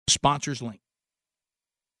sponsors link.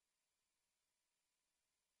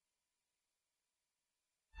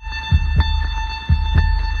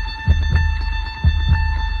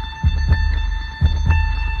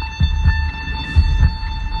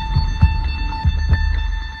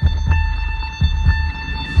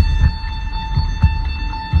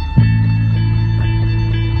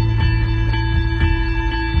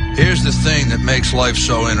 Here's the thing that makes life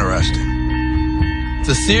so interesting.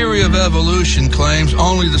 The theory of evolution claims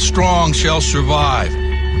only the strong shall survive.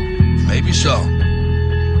 Maybe so.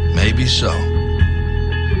 Maybe so.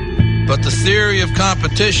 But the theory of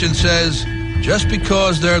competition says just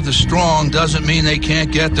because they're the strong doesn't mean they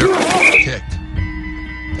can't get their kicked.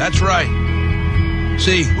 That's right.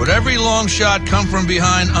 See, what every long shot come from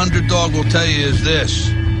behind underdog will tell you is this.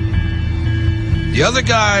 The other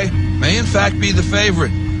guy may in fact be the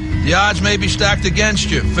favorite. The odds may be stacked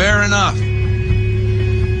against you, fair enough.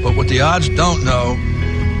 But what the odds don't know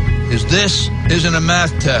is this isn't a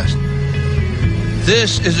math test.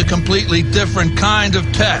 This is a completely different kind of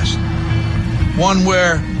test. One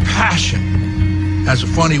where passion has a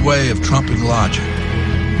funny way of trumping logic.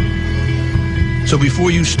 So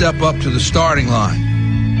before you step up to the starting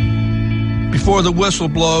line, before the whistle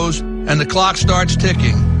blows and the clock starts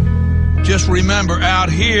ticking, just remember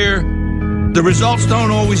out here, the results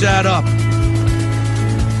don't always add up.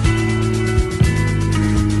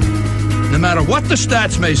 No matter what the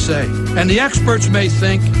stats may say, and the experts may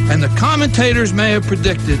think, and the commentators may have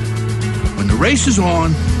predicted, when the race is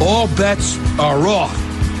on, all bets are off.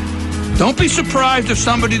 Don't be surprised if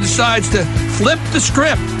somebody decides to flip the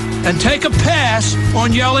script and take a pass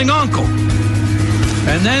on yelling uncle.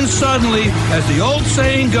 And then suddenly, as the old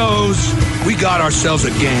saying goes, we got ourselves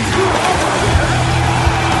a game.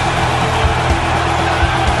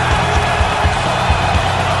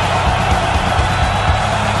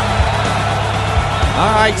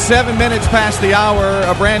 All right, 7 minutes past the hour.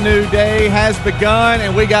 A brand new day has begun,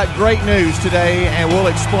 and we got great news today, and we'll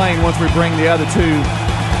explain once we bring the other two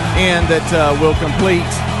in that will complete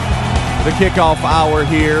the kickoff hour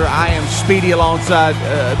here. I am Speedy alongside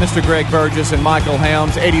Mr. Greg Burgess and Michael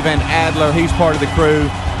Helms. Eddie Van Adler, he's part of the crew.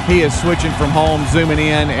 He is switching from home, zooming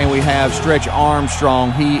in, and we have Stretch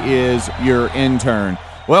Armstrong. He is your intern.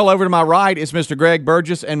 Well, over to my right is Mr. Greg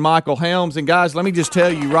Burgess and Michael Helms. And, guys, let me just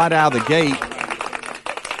tell you right out of the gate,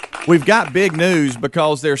 we've got big news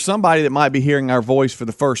because there's somebody that might be hearing our voice for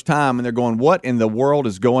the first time, and they're going, what in the world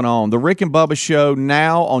is going on? The Rick and Bubba Show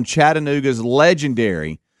now on Chattanooga's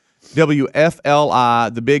legendary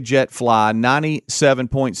WFLI, the Big Jet Fly,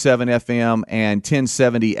 97.7 FM and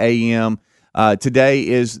 1070 AM. Today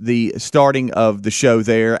is the starting of the show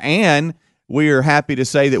there, and we are happy to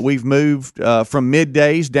say that we've moved from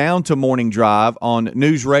middays down to morning drive on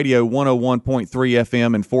News Radio 101.3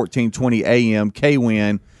 FM and 1420 AM,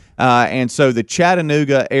 KWIN. And so the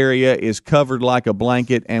Chattanooga area is covered like a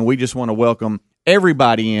blanket, and we just want to welcome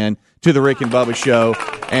everybody in to the Rick and Bubba Show.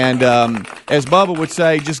 And as Bubba would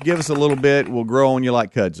say, just give us a little bit. We'll grow on you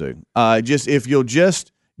like kudzu. If you'll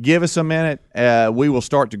just give us a minute, we will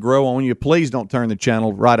start to grow on you. Please don't turn the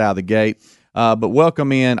channel right out of the gate. But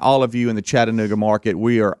welcome in all of you in the Chattanooga market.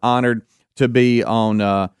 We are honored to be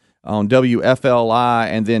on WFLI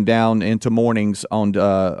and then down into mornings on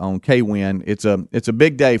KWIN. It's a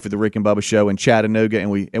big day for the Rick and Bubba Show in Chattanooga, and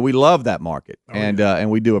we love that market, and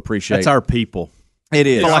we do appreciate. That's our people. It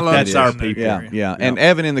is. That's our people. Yeah. And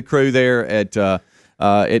Evan and the crew there at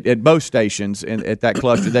both stations and at that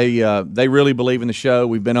cluster, they really believe in the show.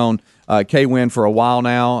 We've been on KWIN for a while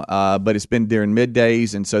now, but it's been during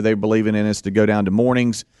middays, and so they're believing in us to go down to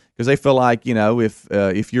mornings. Because they feel like,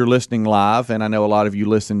 if you're listening live, and I know a lot of you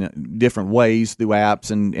listen different ways through apps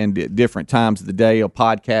and different times of the day, or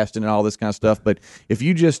podcasting and all this kind of stuff. But if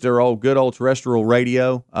you just are good old terrestrial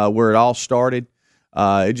radio, where it all started,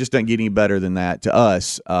 it just doesn't get any better than that to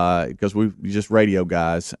us, because we're just radio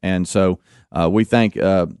guys. And so we thank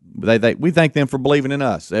we thank them for believing in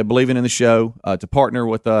us, believing in the show, to partner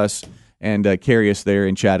with us and carry us there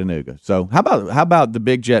in Chattanooga. So how about the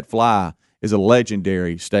Big Jet Fly? Is a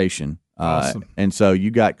legendary station. Awesome. And so you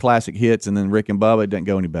got classic hits, and then Rick and Bubba. It doesn't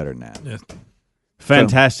go any better than that. Yeah.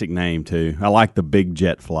 Fantastic name, too. I like the Big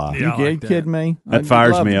Jet Fly. Yeah, you kidding me? That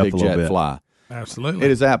fires me up a little bit. Fly. Absolutely.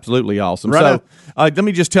 It is absolutely awesome. Right. So let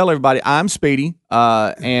me just tell everybody, I'm Speedy,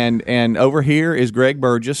 and over here is Greg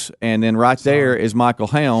Burgess, and then right there is Michael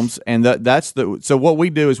Helms, and so what we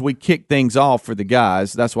do is we kick things off for the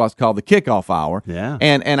guys. That's why it's called the kickoff hour. Yeah.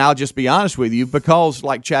 And I'll just be honest with you, because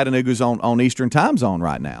like Chattanooga's on Eastern Time Zone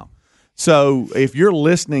right now. So if you're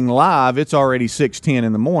listening live, it's already 6:10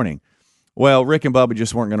 in the morning. Well, Rick and Bubba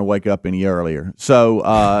just weren't going to wake up any earlier. So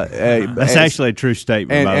that's actually a true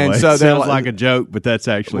statement, by the way. So it sounds like a joke, but that's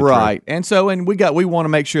actually right. true. And so, we want to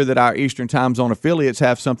make sure that our Eastern Time Zone affiliates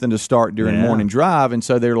have something to start during morning drive. And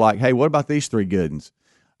so they're like, hey, what about these three good ones?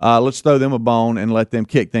 Let's throw them a bone and let them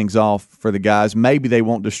kick things off for the guys. Maybe they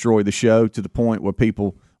won't destroy the show to the point where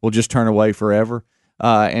people will just turn away forever.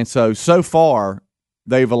 And so far,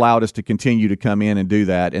 they've allowed us to continue to come in and do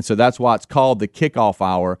that. And so that's why it's called the kickoff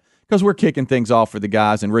hour, because we're kicking things off for the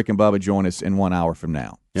guys, and Rick and Bubba join us in 1 hour from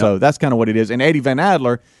now. Yep. So that's kind of what it is. And Eddie Van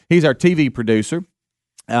Adler, he's our TV producer.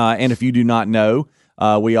 And if you do not know,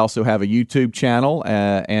 we also have a YouTube channel,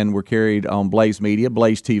 and we're carried on Blaze Media,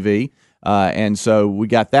 Blaze TV. And so we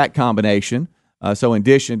got that combination. So in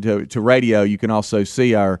addition to radio, you can also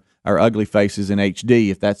see our ugly faces in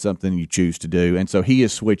HD if that's something you choose to do. And so he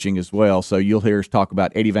is switching as well. So you'll hear us talk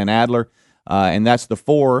about Eddie Van Adler, and that's the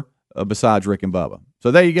four besides Rick and Bubba. So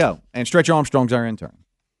there you go. And Stretch Armstrong's our intern.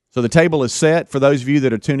 So the table is set for those of you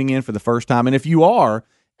that are tuning in for the first time. And if you are,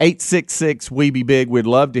 866-WE-BE-BIG, we'd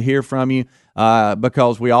love to hear from you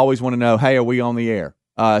because we always want to know, hey, are we on the air?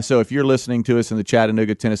 So if you're listening to us in the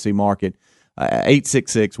Chattanooga, Tennessee market,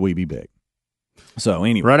 866-WE-BE-BIG. So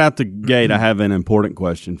anyway. Right out the gate, I have an important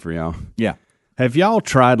question for y'all. Yeah. Have y'all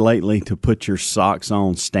tried lately to put your socks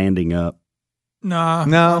on standing up? Nah,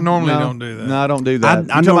 I normally don't do that. No, I don't do that. I you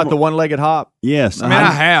talking about the one-legged hop? Yes. I mean,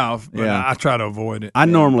 I have, but I try to avoid it. I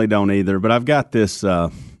normally don't either, but I've got this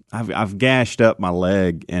I've gashed up my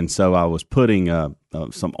leg, and so I was putting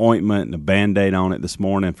some ointment and a Band-Aid on it this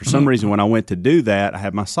morning. For some reason, when I went to do that, I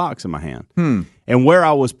had my socks in my hand. And where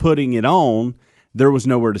I was putting it on, there was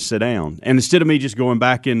nowhere to sit down. And instead of me just going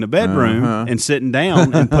back in the bedroom and sitting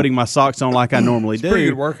down and putting my socks on like I normally do, pretty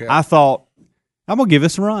good workout. I thought, I'm going to give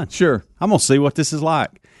this a run. Sure. I'm going to see what this is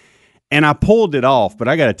like. And I pulled it off, but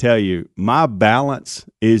I got to tell you, my balance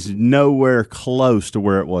is nowhere close to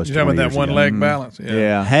where it was. You're talking about that one leg balance?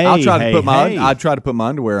 Yeah. Hey, I'll try to put my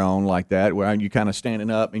underwear on like that, where you kind of standing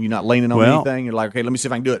up and you're not leaning on anything. You're like, okay, let me see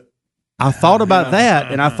if I can do it. I thought about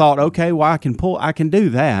that, and I thought, okay, well, I can do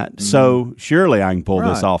that. So surely I can pull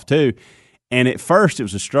this off too. And at first, it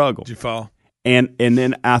was a struggle. Did you fall? And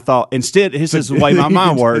then I thought, instead, this is the way my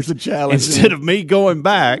mind works. It's a challenge. Instead of me going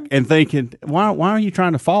back and thinking, why are you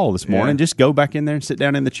trying to fall this morning? Just go back in there and sit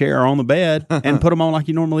down in the chair or on the bed and put them on like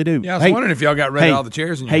you normally do. Yeah, I was wondering if y'all got rid of all the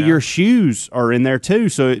chairs in your house. Your shoes are in there too,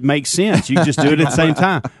 so it makes sense. You just do it at the same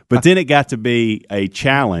time. But then it got to be a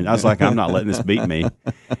challenge. I was like, I'm not letting this beat me.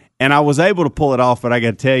 And I was able to pull it off, but I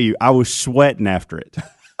got to tell you, I was sweating after it.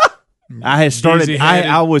 I had started.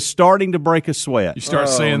 I was starting to break a sweat. You start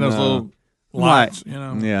seeing those little lights,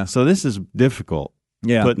 Yeah. So this is difficult.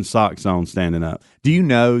 Yeah. Putting socks on, standing up. Do you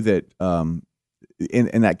know that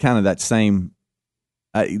in that kind of that same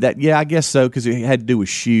I guess so, because it had to do with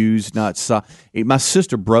shoes, not socks. My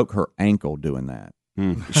sister broke her ankle doing that.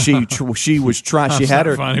 She was trying. She had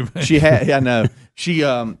her. Funny, she had. I know.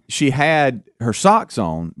 She had her socks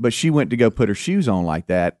on, but she went to go put her shoes on like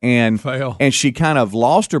that, and fail. And she kind of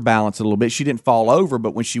lost her balance a little bit. She didn't fall over,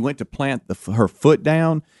 but when she went to plant her foot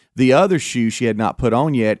down, the other shoe she had not put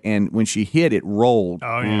on yet, and when she hit it, rolled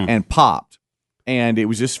and popped, and it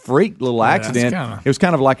was this freak little accident. It was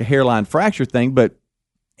kind of like a hairline fracture thing, but.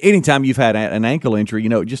 Anytime you've had an ankle injury,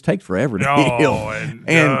 it just takes forever to heal.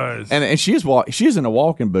 And she is in a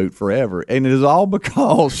walking boot forever, and it is all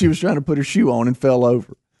because she was trying to put her shoe on and fell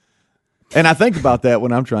over. And I think about that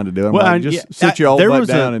when I'm trying to do it. I'm like, sit your old butt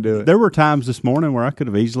down and do it. There were times this morning where I could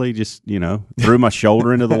have easily just, threw my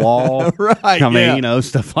shoulder into the wall. Right. I mean,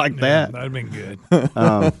 stuff like that. That'd been good.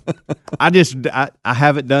 I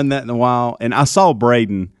haven't done that in a while. And I saw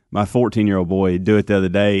Braden, my 14-year-old boy, do it the other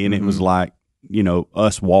day, and it was like,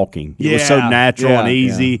 us walking. It was so natural and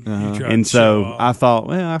easy. Yeah. And so I thought,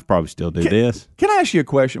 well, I probably still do this. Can I ask you a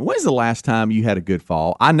question? When's the last time you had a good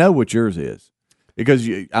fall? I know what yours is. Because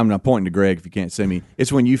I'm not pointing to Greg if you can't see me.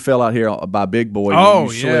 It's when you fell out here by Big Boy. Oh,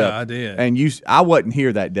 you slipped, I did. And I wasn't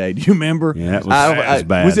here that day. Do you remember? Yeah, it was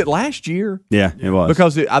bad. Was it last year? Yeah, it was.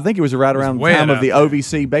 Because I think it was right around the time of the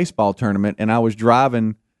OVC baseball tournament, and I was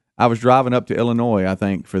driving up to Illinois, I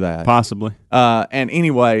think, for that. Possibly. And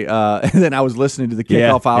anyway, and then I was listening to the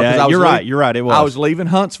kickoff hour. Yeah, you're right. It was. I was leaving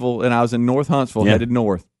Huntsville, and I was in North Huntsville, headed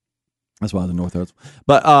north. That's why I was in North Huntsville.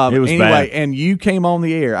 But it was anyway, bad. And you came on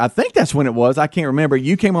the air. I think that's when it was. I can't remember.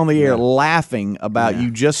 You came on the air laughing about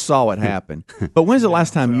you just saw it happen. But when's the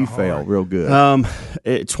last time you fell real good?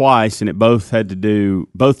 Twice, and both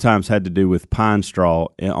times had to do with pine straw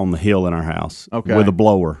on the hill in our house. Okay. With a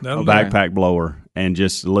blower, a backpack blower, and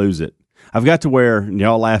just lose it. I've got to where,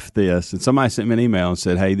 y'all laugh at this, and somebody sent me an email and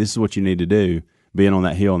said, hey, this is what you need to do, being on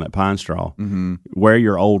that hill in that pine straw. Mm-hmm. Wear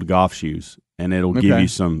your old golf shoes. and it'll give you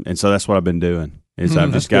some. And so that's what I've been doing. Is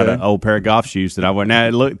I've just got an old pair of golf shoes that I went. Now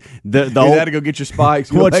look, you had to go get your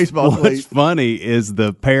spikes. What's funny is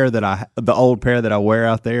the old pair that I wear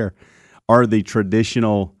out there are the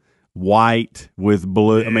traditional white with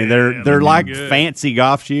blue. I mean, they're like good. Fancy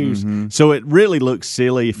golf shoes. So it really looks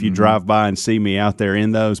silly if you drive by and see me out there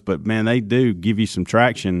in those. But man, they do give you some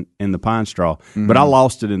traction in the pine straw. But I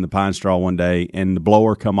lost it in the pine straw one day, and the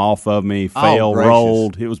blower come off of me, fell,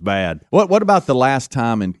 rolled. It was bad. What about the last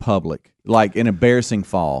time in public, like an embarrassing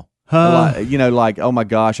fall? Like oh my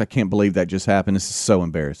gosh, I can't believe that just happened. This is so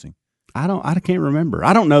embarrassing. I can't remember.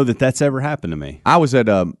 I don't know that that's ever happened to me. I was at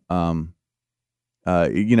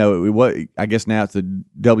I guess now it's the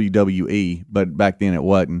WWE, but back then it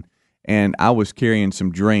wasn't. And I was carrying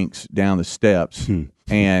some drinks down the steps,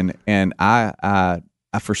 and I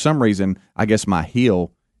for some reason, I guess my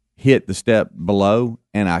heel hit the step below,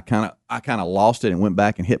 and I kind of lost it and went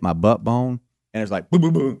back and hit my butt bone, and it's like boom,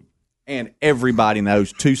 boom, boom. And everybody in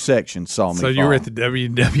those two sections saw me. So you were at the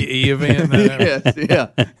WWE event? Yes, yeah.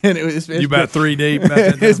 And it's about 3 deep?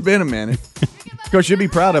 It's been a minute. Of course, you'd be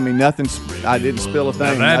proud of me. I didn't spill a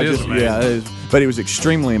thing. Now that is amazing. Yeah, it is. But it was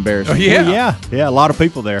extremely embarrassing. Oh, yeah. Yeah, a lot of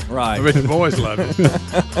people there. Right. I bet the boys loved it.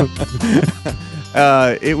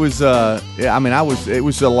 It was. It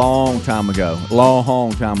was a long time ago.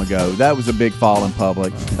 Long time ago. That was a big fall in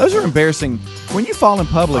public. Those are embarrassing. When you fall in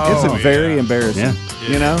public, it's very embarrassing. Yeah.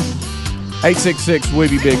 You know. 866 We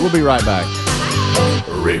Be Big. We'll be right back.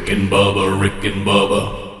 Rick and Bubba. Rick and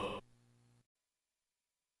Bubba.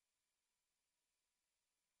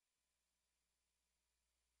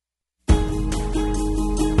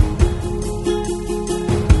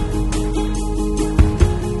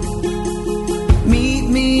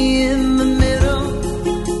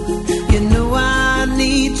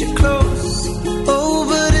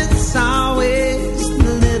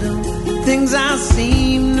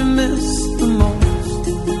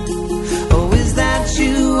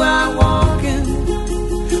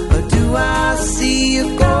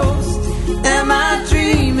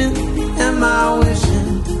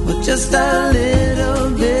 Just a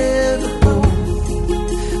little bit of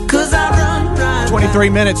both. 'Cause I run right 23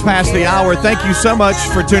 minutes past the hour. Thank you so much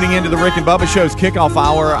for tuning into the Rick and Bubba Show's kickoff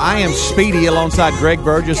hour. I am Speedy alongside Greg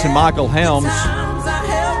Burgess and Michael Helms.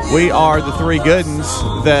 We are the three good uns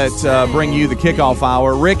that bring you the kickoff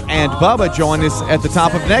hour. Rick and Bubba join us at the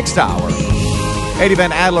top of next hour. Eddie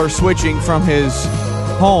Van Adler switching from his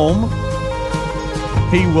home.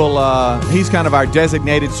 He will. He's kind of our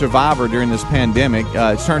designated survivor during this pandemic.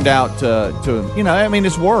 It's turned out to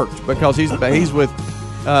it's worked because he's with,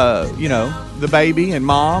 the baby and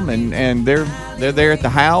mom, and they're there at the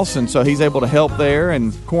house, and so he's able to help there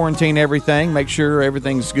and quarantine everything, make sure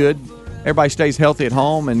everything's good, everybody stays healthy at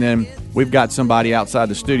home, and then we've got somebody outside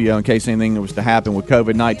the studio in case anything was to happen with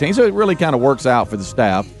COVID-19. So it really kind of works out for the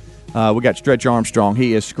staff. We got Stretch Armstrong.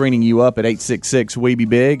 He is screening you up at 866 We Be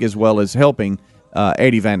Big, as well as helping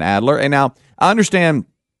Eddie Van Adler. And now I understand,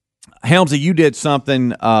 Helmsy, you did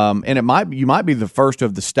something, and you might be the first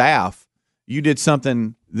of the staff. You did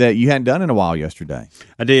something that you hadn't done in a while yesterday.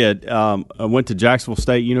 I did. I went to Jacksonville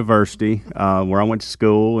State University, where I went to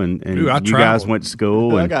school, and you guys went to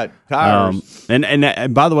school. I got tires.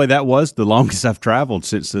 And by the way, that was the longest I've traveled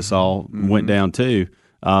since this all went down too.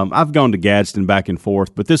 I've gone to Gadsden back and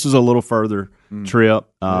forth, but this was a little further trip.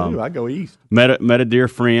 I go east. Met a dear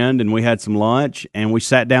friend, and we had some lunch, and we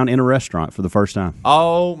sat down in a restaurant for the first time.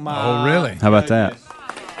 Oh my! Oh really? How about that?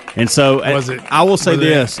 And so I will say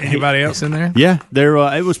this: anybody else in there? Yeah, there.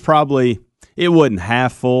 It was probably, it wasn't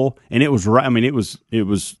half full, and it was right. I mean, it was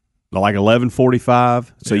like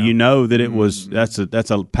 11:45. So you know that it was that's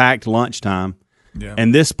a packed lunchtime. Yeah.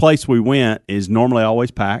 And this place we went is normally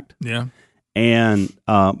always packed. Yeah. And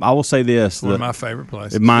I will say this: one of my favorite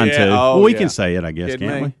places. Mine too. Well, we can say it, I guess,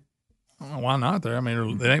 can't we? Well, why not? There. I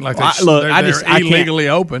mean, it ain't like they're illegally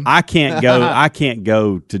open. I can't go. I can't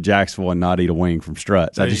go to Jacksonville and not eat a wing from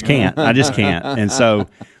Struts. I just can't. And so,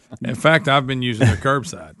 in fact, I've been using the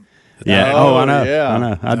curbside. Yeah. I know. Yeah. I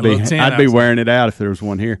know. I'd be wearing it out if there was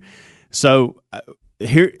one here. So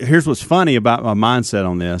here's what's funny about my mindset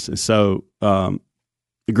on this. And so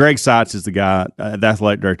Greg Seitz is the guy, the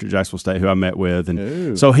athletic director at Jacksonville State, who I met with,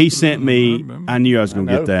 and so he sent me. I knew I was going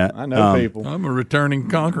to get that. I know people. I'm a returning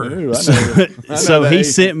conqueror. So he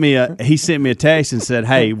sent me a text and said,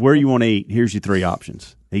 "Hey, where you want to eat? Here's your three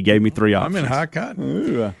options." He gave me three options. I'm in High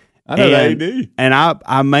Cotton. I know the AD. And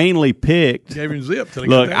I mainly picked. Gave him zip. Till he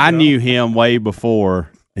look, got I knew him way before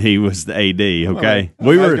he was the AD. Okay,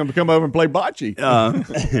 we were going to come over and play bocce.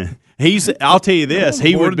 I'll tell you this: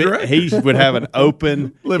 he would have an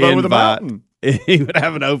open live invite. over the mountain. he would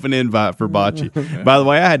have an open invite for bocce. By the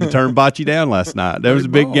way, I had to turn bocce down last night. There was a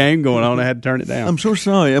big game going on. I had to turn it down. I'm so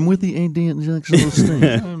sorry. I'm with the Andy Jacksonville State.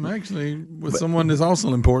 I'm actually with someone that's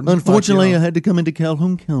also important. Unfortunately, I had to come into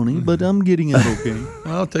Calhoun County, but I'm getting out okay.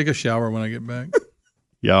 I'll take a shower when I get back.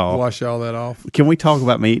 Y'all, Wash all that off. can we talk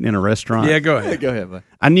about me eating in a restaurant? Yeah, go ahead. Go ahead, bud.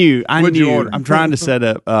 I knew. What'd you order? I'm trying to set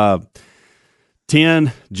up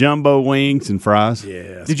 10 jumbo wings and fries.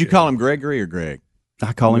 Yeah. Did you call him Gregory or Greg?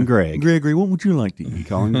 I call him Greg. Gregory, what would you like to You eat?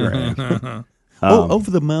 call him Greg.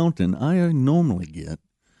 Over the mountain, I normally get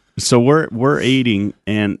So we're eating,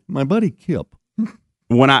 and my buddy Kip.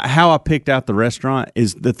 how I picked out the restaurant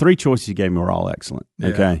is the three choices you gave me were all excellent. Yeah.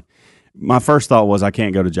 Okay. My first thought was I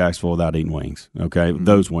can't go to Jacksonville without eating wings. Okay,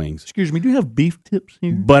 those wings. Excuse me, do you have beef tips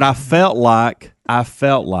here? But I felt like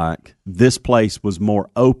this place was more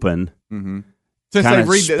open. Since Kinda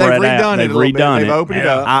they've spread out. redone it They've a little bit. redone They've it. opened it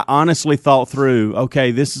up. I honestly thought through,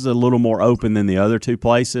 okay, this is a little more open than the other two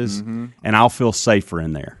places, and I'll feel safer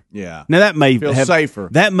in there. Yeah. Now that may Feel have, safer.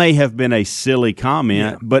 That may have been a silly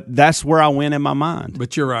comment, but that's where I went in my mind.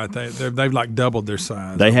 But you're right. They've like doubled their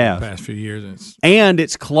size. They over have. the past few years. And it's, And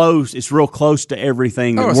it's close. It's real close to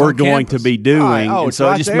everything that it's we're on going campus. to be doing, Oh, and it's so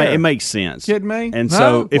right it just there. it makes sense. Kidding me? And Huh?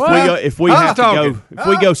 so What? if we Huh? have to Talking. go if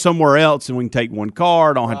we go somewhere else and we can take one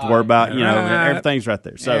car, don't have to worry about Right. everything's right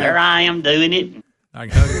there. So There I am doing it. I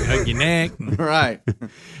can hug your neck. Right.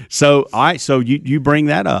 so all right, so you bring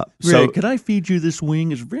that up. So Greg, could I feed you this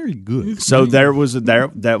wing? It's very good. so that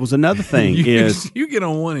was another thing is you get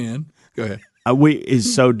on one end. Go ahead.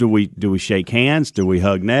 do we shake hands? Do we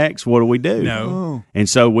hug necks? What do we do? No. And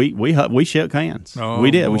so we shook hands. Oh,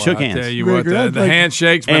 we did. boy, We shook I hands. tell you Gregory, what, I'd the like-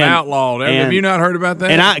 handshake's been And- outlawed. Have and- you not heard about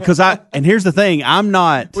that? And here's the thing. I'm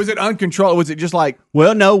not. Was it uncontrolled? Was it just like,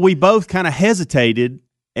 Well, no, we both kind of hesitated,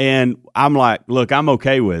 and I'm like, "Look, I'm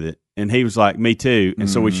okay with it," and he was like, "Me too." And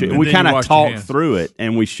so we And we then kind you of washed your talked hands. through it,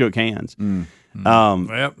 and we shook hands.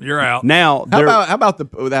 Yep, you're out. Now, how about the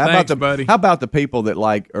buddy. how about the people that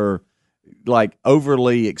are like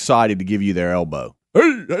overly excited to give you their elbow? Hey,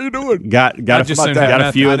 how you doing? got I just soon have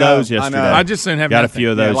a few of nothing. those I know. yesterday. I just soon have got nothing. a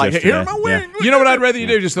few of Yeah, those like, yesterday. here are my wings. Yeah. You know what I'd rather you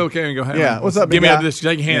do? Just okay and go, hey, Yeah, what's up? Give big me guy? this.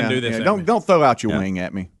 Shake your hand. Yeah, Do this. yeah. at Don't me. don't throw out your wing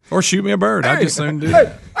at me. Or shoot me a bird. I just soon do. Hey,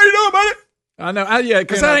 how you doing, buddy? I know. Yeah,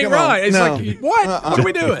 because Come that on, ain't come on. right. It's No. like, what? What are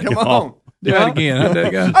we doing? Come on. Do that again. How'd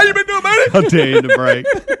that go? How you been doing, buddy? I'll tell you in the break.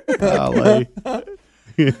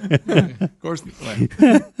 Of course. Like,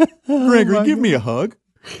 Gregory, give me a hug.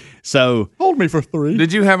 So, Hold me for 3.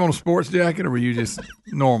 did you have on a sports jacket or were you just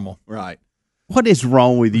normal? Right. what is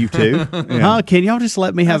wrong with you two? Huh? Can y'all just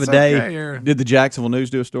let me have That's a day? okay, you're- Did the Jacksonville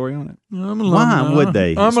News do a story on it? I'm an Why alumni. would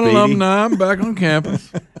they, I'm an Speedy? alumni. I'm back on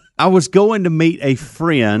campus. I was going to meet a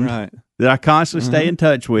friend Right. that I constantly stay in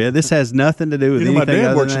touch with. This has nothing to do with You know, my anything dad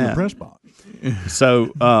other works than in the that. press box.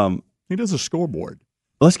 So, He does a scoreboard.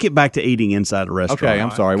 let's get back to eating inside a restaurant. Okay,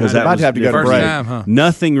 I'm sorry. We're 'Cause that about was to have to go to First break. time, huh?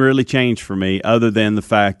 Nothing really changed for me other than the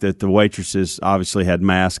fact that the waitresses obviously had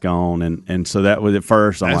masks on, and so that was at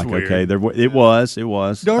first. I'm That's like, weird. okay, it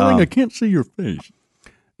was. Darling, I can't see your face.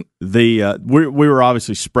 We were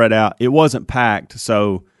obviously spread out. It wasn't packed,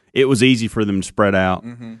 so it was easy for them to spread out.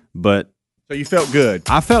 But So you felt good.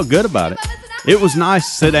 I felt good about it. It was nice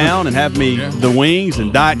to sit down and have me the wings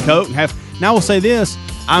and Diet Coke. And now I will say this: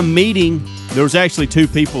 I'm meeting. There was actually 2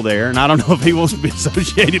 people there, and I don't know if he wants to be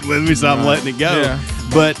associated with me, so I'm letting it go. Yeah.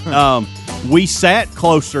 But we sat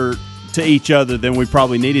closer to each other than we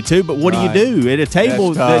probably needed to. But what Right. do you do at a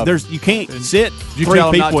table? That's tough. You can't sit you 3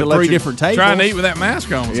 tell them not people to at let 3 you- different tables. Trying to eat with that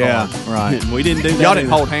mask on. was Yeah, hard. right. We didn't do that. Y'all didn't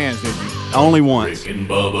either. hold hands, did you? Only once. Rick and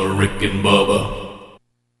Bubba, Rick and Bubba.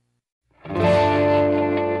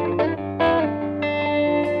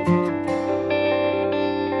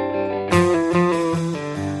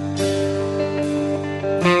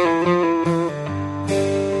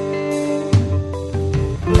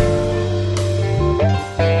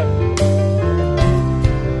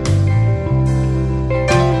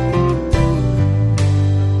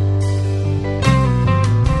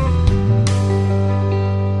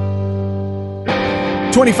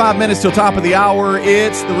 25 minutes till top of the hour.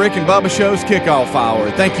 It's the Rick and Bubba Show's kickoff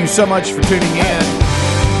hour. Thank you so much for tuning in.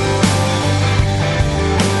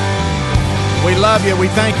 We love you. We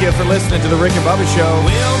thank you for listening to the Rick and Bubba Show.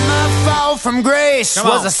 Well, my fall from grace Come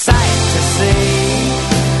on. was a sight to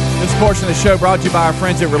see. This portion of the show brought to you by our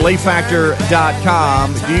friends at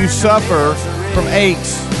ReliefFactor.com. Do you suffer from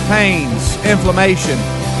aches, pains, inflammation?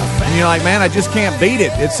 And you're like, man, I just can't beat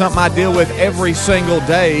it. It's something I deal with every single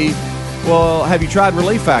day. Well, have you tried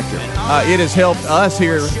Relief Factor? It has helped us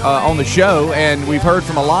here on the show, and we've heard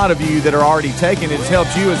from a lot of you that are already taking it. It's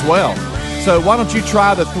helped you as well. So why don't you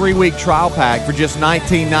try the 3-week trial pack for just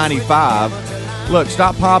 $19.95? Look,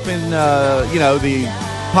 stop popping, the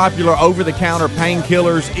popular over-the-counter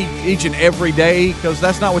painkillers each and every day, because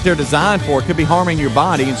that's not what they're designed for. It could be harming your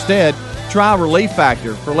body. Instead, try Relief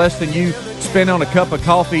Factor. For less than you spend on a cup of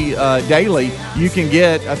coffee daily, you can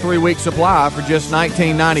get a 3-week supply for just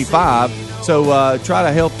 $19.95. So try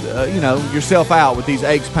to help yourself out with these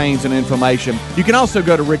aches, pains, and inflammation. You can also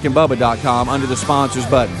go to rickandbubba.com under the sponsors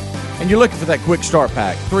button, and you're looking for that quick start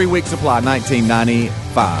pack. 3-week supply,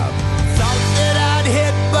 $19.95.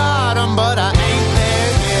 But I ain't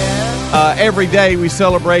there yet. Every day we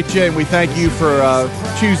celebrate you, and we thank you for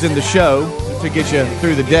choosing the show to get you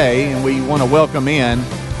through the day. And we want to welcome in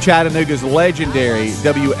Chattanooga's legendary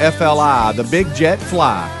WFLI, the Big Jet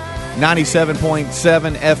Fly,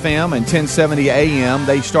 97.7 FM and 1070 AM.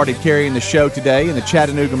 They started carrying the show today in the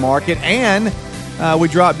Chattanooga market, and we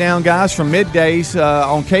dropped down guys from middays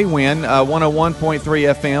on KWIN, 101.3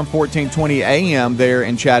 FM, 1420 AM there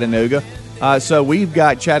in Chattanooga. So we've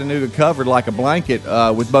got Chattanooga covered like a blanket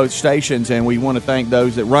with both stations, and we want to thank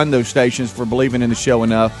those that run those stations for believing in the show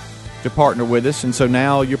enough to partner with us. And so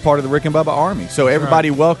now you're part of the Rick and Bubba Army. So everybody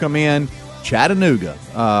welcome in Chattanooga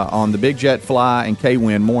on the Big Jet Fly and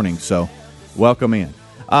KWIN morning. So welcome in.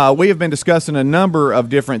 We have been discussing a number of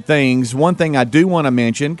different things. One thing I do want to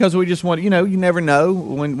mention, because we just want, you never know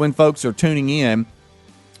when folks are tuning in,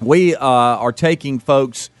 we are taking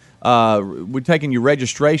folks. We're taking your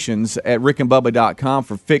registrations at rickandbubba.com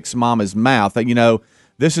for Fix Mama's Mouth.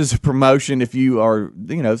 This is a promotion if you are,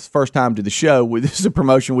 it's the first time to the show. This is a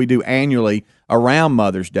promotion we do annually around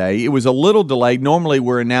Mother's Day. It was a little delayed. Normally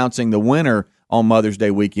we're announcing the winner on Mother's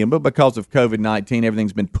Day weekend, but because of COVID-19,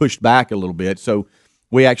 everything's been pushed back a little bit. So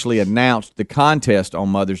we actually announced the contest on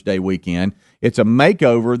Mother's Day weekend. It's a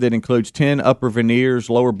makeover that includes 10 upper veneers,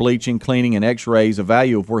 lower bleaching, cleaning, and x-rays, a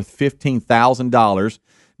value of worth $15,000.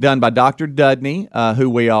 Done by Dr. Dudney,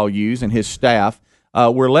 who we all use, and his staff.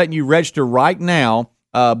 We're letting you register right now,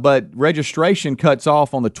 but registration cuts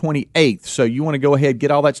off on the 28th. So you want to go ahead, get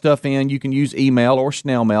all that stuff in. You can use email or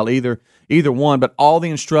snail mail, either one. But all the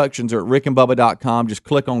instructions are at rickandbubba.com. Just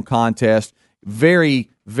click on contest. Very,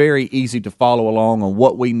 very easy to follow along on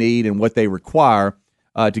what we need and what they require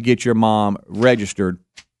to get your mom registered.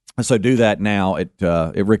 So do that now at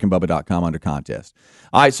rickandbubba.com under contest.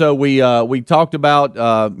 All right, so we talked about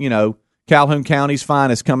Calhoun County's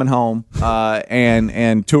finest coming home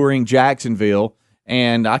and touring Jacksonville,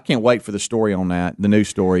 and I can't wait for the story on that, the news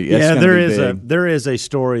story. There is a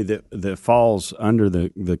story that falls under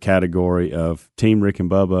the category of Team Rick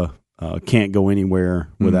and Bubba can't go anywhere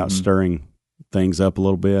without stirring things up a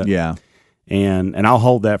little bit. Yeah. And I'll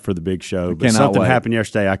hold that for the big show. But something happened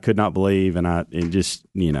yesterday I could not believe, you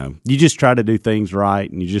just try to do things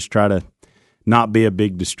right, and you just try to not be a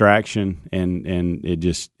big distraction, and it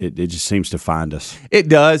just seems to find us. It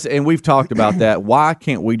does, and we've talked about that. Why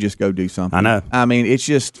can't we just go do something? I know. I mean, it's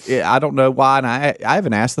just I don't know why, and I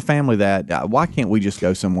haven't asked the family that. Why can't we just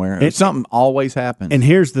go somewhere? Something always happens. And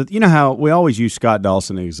here's how we always use Scott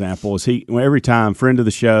Dawson as an example. Every time, friend of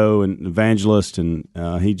the show and evangelist, and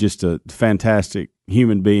he's just a fantastic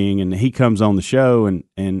human being, and he comes on the show,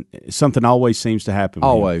 and something always seems to happen.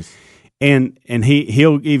 Always. And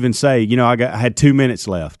he'll even say, I had 2 minutes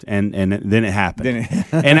left, and then it happened.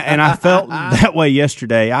 and I felt that way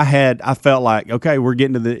yesterday. I felt like, okay, we're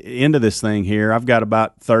getting to the end of this thing here. I've got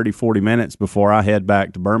about 30, 40 minutes before I head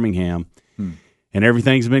back to Birmingham, and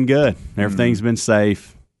everything's been good. Everything's been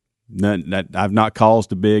safe. I've not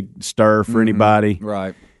caused a big stir for anybody.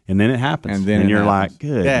 Right. And then it happens, and you're like,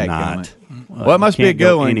 good night. Well, it must be a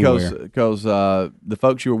good one because the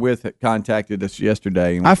folks you were with contacted us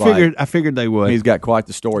yesterday. And I figured they would. He's got quite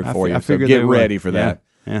the story for you. So figured get ready for that.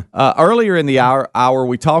 Yeah. Earlier in the hour,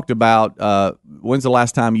 we talked about when's the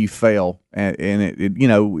last time you fell, and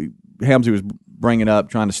Helmsy was bringing up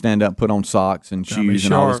trying to stand up, put on socks and shoes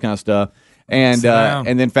and all this kind of stuff, and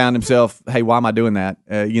then found himself, hey, why am I doing that?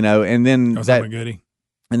 And then that goodie.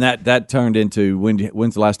 And that turned into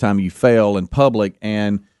when's the last time you fell in public?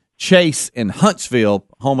 And Chase in Huntsville,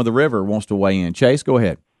 home of the river, wants to weigh in. Chase, go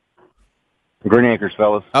ahead. Green Acres,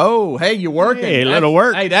 fellas. Oh, hey, you're working. Hey, a little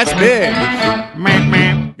work. Hey, that's big.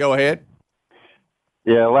 Go ahead.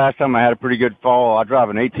 Yeah, last time I had a pretty good fall. I drive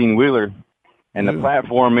an 18-wheeler, and the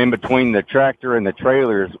platform in between the tractor and the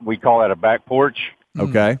trailers, we call that a back porch.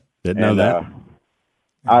 Okay. Didn't know that.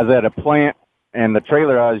 I was at a plant, and the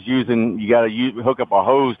trailer I was using, you got to hook up a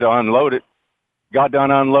hose to unload it. Got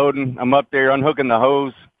done unloading. I'm up there unhooking the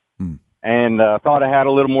hose, and thought I had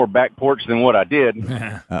a little more back porch than what I did.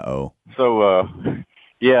 Uh-oh. So,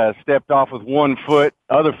 I stepped off with one foot.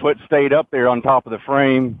 Other foot stayed up there on top of the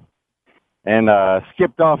frame. and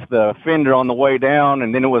skipped off the fender on the way down,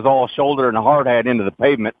 and then it was all shoulder and hard hat into the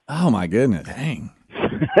pavement. Oh, my goodness. Dang.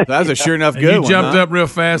 That was a sure enough And good you one. jumped huh? up real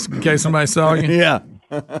fast in case somebody saw you. Yeah.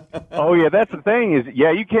 Oh, yeah, that's the thing is,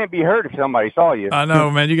 you can't be hurt if somebody saw you. I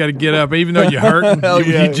know, man. You got to get up. Even though you're hurting,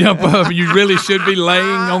 you jump up. You really should be laying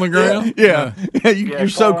on the ground. Yeah. You're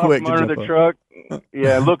so fall off quick from to under jump the up. truck.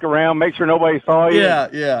 Yeah, look around, make sure nobody saw you.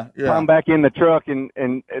 Yeah. Climb back in the truck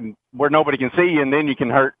and where nobody can see you, and then you can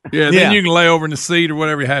hurt. Yeah, then you can lay over in the seat or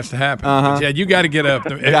whatever has to happen. But yeah, you got to get up.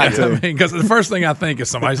 Because the first thing I think is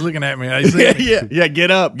somebody's looking at me. They see me. Yeah,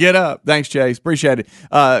 get up. Thanks, Chase. Appreciate it.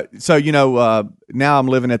 So, now I'm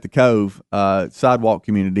living at the Cove sidewalk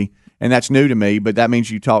community, and that's new to me, but that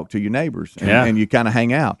means you talk to your neighbors and you kind of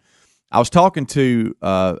hang out. I was talking to,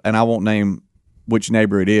 and I won't name which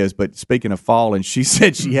neighbor it is, but speaking of falling, she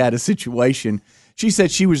said she had a situation. She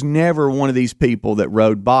said she was never one of these people that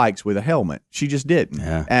rode bikes with a helmet. She just didn't.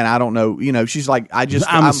 Yeah. And I don't know, she's like, I'm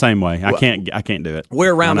the same way. I can't do it.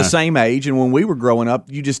 We're around the same age, and when we were growing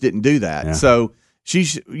up, you just didn't do that. Yeah. So she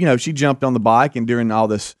jumped on the bike, and during all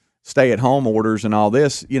this stay-at-home orders and all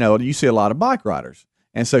this, you see a lot of bike riders.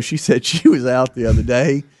 And so she said she was out the other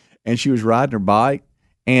day, and she was riding her bike,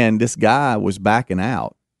 and this guy was backing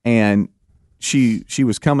out, and she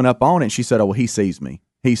was coming up on it, and she said, "Oh, well, he sees me.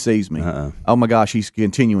 He sees me. Oh my gosh, he's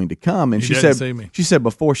continuing to come." And He doesn't see me. she said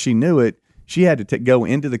before she knew it, she had to go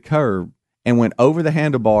into the curb and went over the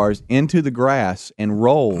handlebars into the grass and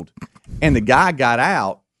rolled. And the guy got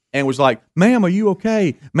out and was like, "Ma'am, are you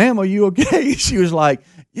okay? Ma'am, are you okay?" She was like,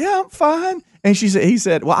 "Yeah, I'm fine." And he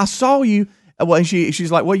said, "Well, I saw you." Well, and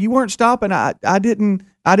she's like, "Well, you weren't stopping. I didn't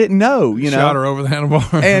know, Shot her over the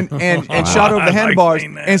handlebar. and shot over the handlebars."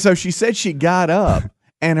 seen that. And so she said she got up,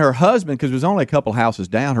 and her husband, because it was only a couple houses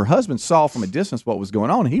down, her husband saw from a distance what was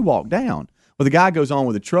going on, and he walked down. Well, the guy goes on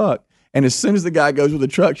with the truck, and as soon as the guy goes with the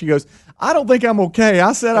truck, she goes, "I don't think I'm okay.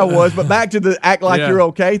 I said I was," but back to the act like you're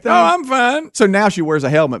okay thing. Oh, I'm fine. So now she wears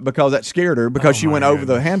a helmet because that scared her because she went over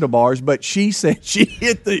the handlebars, but she said she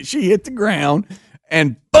hit the ground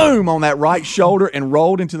and boom on that right shoulder and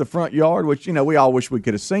rolled into the front yard, which, we all wish we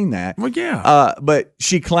could have seen that. Well, yeah. But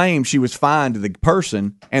she claimed she was fine to the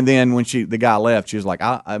person, and then when the guy left, she was like,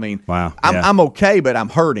 wow. I'm okay, but I'm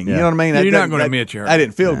hurting. Yeah. You know what I mean? You're not going to admit you're I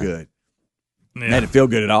didn't feel good. Yeah. I didn't feel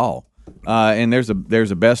good at all. And there's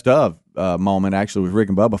a best of moment, actually, with Rick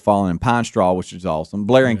and Bubba falling in Pine Straw, which is awesome.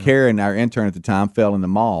 Blair and Karen, our intern at the time, fell in the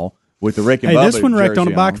mall with the Rick and Bubba this one wrecked on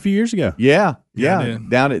a jersey bike a few years ago. Yeah, Yeah, it did.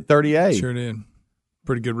 down at 38. Sure did.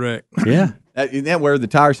 Pretty good wreck. Yeah. Isn't that where the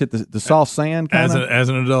tires hit the soft sand? As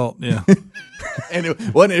an adult, yeah. And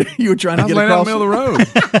it wasn't it, you were trying to I was get laying out across in the middle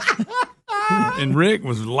of the road. And Rick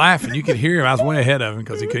was laughing. You could hear him. I was way ahead of him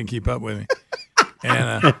because he couldn't keep up with me.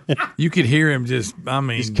 And you could hear him just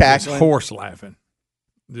cackling. hoarse laughing.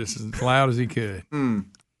 Just as loud as he could.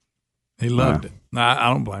 He loved it. No, I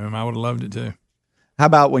don't blame him. I would have loved it too. How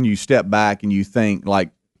about when you step back and you think, like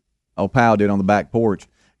old pal did on the back porch,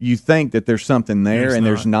 you think that there's something there and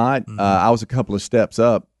there's not. Mm-hmm. I was a couple of steps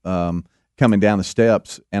up coming down the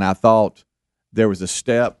steps, and I thought there was a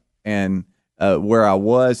step and where I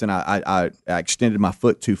was, and I extended my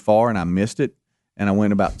foot too far and I missed it, and I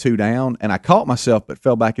went about 2 down, and I caught myself but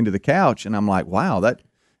fell back into the couch, and I'm like, wow, that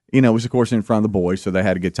it was, of course, in front of the boys, so they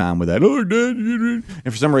had a good time with that. Oh, Dad, and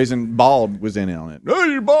for some reason, Bald was in on it. Oh,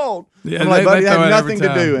 you're bald. Yeah, I'm like, buddy, throw that it had every nothing to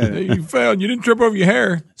time. do in it. You fell. You didn't trip over your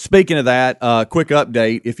hair. Speaking of that, quick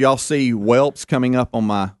update. If y'all see whelps coming up on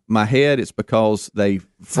my head, it's because they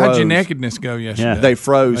froze. How'd your nakedness go yesterday? They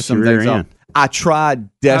froze That's some your things rear off. end. I tried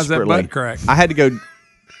How's that desperately. butt crack? I had to go.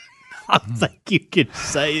 I think you could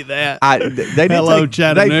say that. They did Hello, take,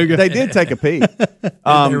 Chattanooga. They did take a peek.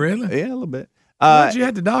 They really? Yeah, a little bit. Why'd you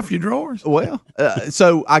have to doff your drawers? Well,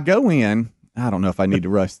 so I go in. I don't know if I need to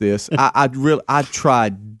rush this. I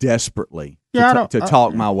tried desperately to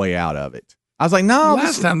talk my way out of it. I was like, no.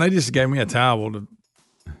 Last time they just gave me a towel to.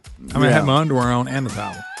 I had my underwear on and a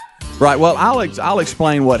towel. Right. Well, I'll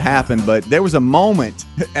explain what happened, but there was a moment,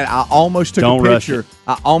 and I almost took Don't a rush picture.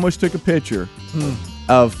 I almost took a picture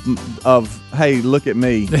of hey, look at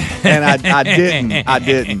me, and I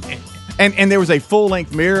didn't. And there was a full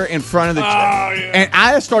length mirror in front of the, and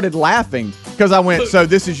I started laughing because I went, so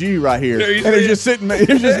this is you right here, and it's just sitting,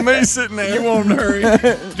 it's just me sitting there. You want to hurry?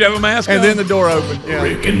 Did you have a mask And on? then the door opened. Yeah.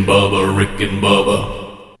 Rick and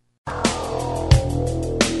Bubba.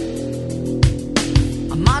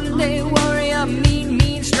 A Monday warrior,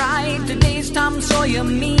 mean strike. Today's Tom Sawyer,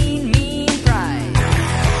 mean pride.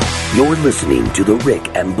 You're listening to The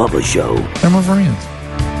Rick and Bubba Show. They're my friends.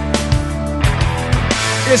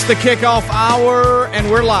 It's the kickoff hour, and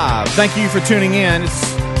we're live. Thank you for tuning in.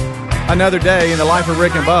 It's another day in the life of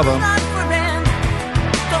Rick and Bubba.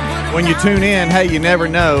 when you tune in, hey, you never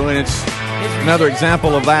know, and it's another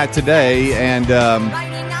example of that today. And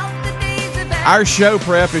our show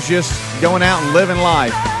prep is just going out and living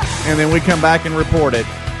life, and then we come back and report it.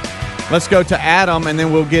 Let's go to Adam, and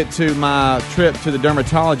then we'll get to my trip to the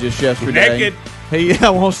dermatologist yesterday. Naked. He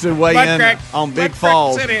wants to weigh in on big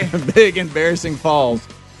falls, big embarrassing falls.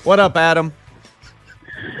 What up, Adam?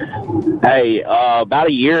 Hey, about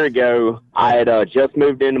a year ago, I had just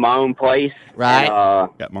moved into my own place. Right.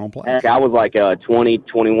 Got my own place. I was like 20,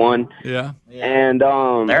 21. Yeah. And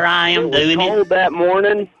there I am doing it. Cold that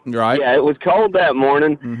morning. Right. Yeah, it was cold that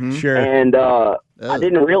morning. Mm-hmm. Sure. And I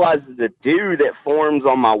didn't realize that the dew that forms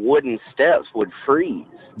on my wooden steps would freeze.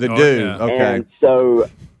 The dew. yeah. Okay. And so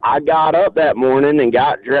I got up that morning and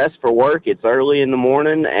got dressed for work. It's early in the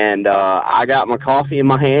morning, and I got my coffee in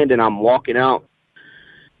my hand, and I'm walking out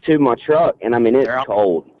to my truck, and I mean, it's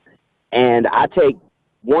cold. And I take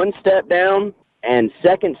one step down and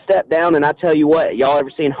second step down, and I tell you what, y'all ever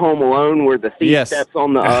seen Home Alone where the thief steps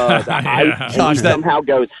on the ice and he somehow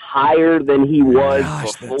goes higher than he was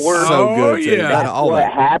before? So good. Yeah. That's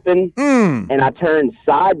what happened. And I turned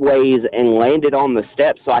sideways and landed on the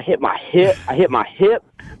steps, so I hit my hip,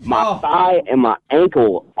 my thigh, and my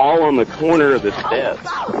ankle all on the corner of the steps.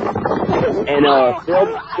 And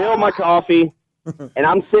spilled my coffee. And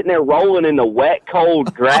I'm sitting there rolling in the wet,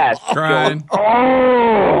 cold grass, Crying. going,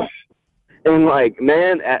 oh! And like,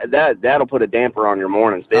 man, that'll put a damper on your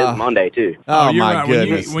mornings. It's Monday too. Oh, you're my right.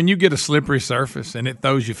 goodness. When you get a slippery surface and it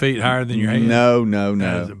throws your feet higher than your head. No.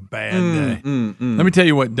 That is a bad day. Let me tell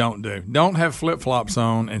you what don't do. Don't have flip-flops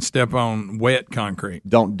on and step on wet concrete.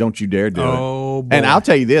 Don't you dare do it. Oh, boy. And I'll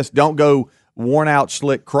tell you this, don't go worn-out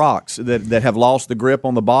slick Crocs that have lost the grip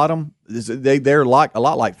on the bottom. They're like a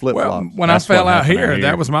lot like flip-flops. Well, when I fell out here,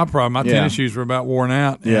 that was my problem. My Yeah. tennis shoes were about worn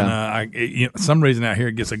out. Yeah. And some reason out here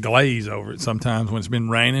it gets a glaze over it sometimes when it's been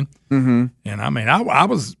raining. Mm-hmm. And I mean, I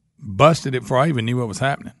was busted it before I even knew what was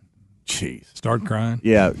happening. Jeez. Started crying.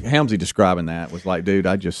 Yeah, Helmsy describing that was like, dude,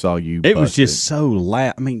 I just saw you. It was busted. just so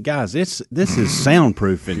loud. I mean, guys, this is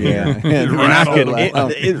soundproof in here. And I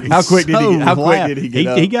could. How quick did he get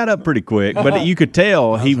up? He got up pretty quick, but you could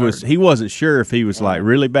tell he wasn't sure if he was like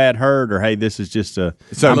really bad hurt or hey, this is just I'm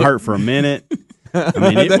hurt for a minute.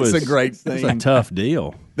 I mean, That's a great thing. It's a tough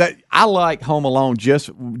deal. That I like Home Alone just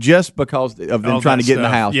because of them All trying that to get in the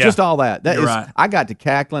stuff. house. Yeah. Just all that. You're right. I got to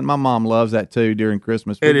cackling. My mom loves that too during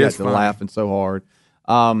Christmas. We It got is to funny. laughing so hard.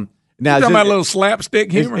 Now You is talking it- about a little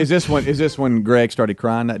slapstick humor? is this when Greg started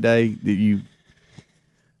crying that day? Did you?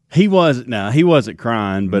 He wasn't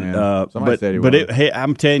crying, but Yeah. Somebody said he was.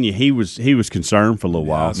 I'm telling you, he was concerned for a little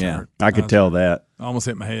while. Yeah. I could tell that. I almost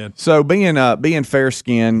hit my head. So being fair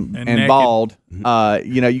skinned And and naked. bald,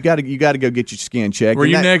 you got to go get your skin checked. Were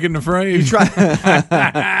And you that- naked and afraid?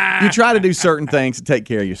 You try to do certain things to take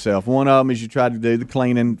care of yourself. One of them is you try to do the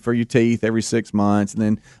cleaning for your teeth every 6 months, and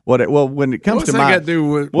then when it comes What's to that my got to do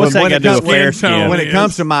with What's that when got it to do comes- with fair skin? when it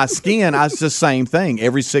comes to my skin, it's the same thing.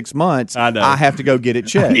 Every 6 months, I know. I have to go get it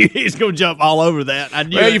checked. He's gonna jump all over that. I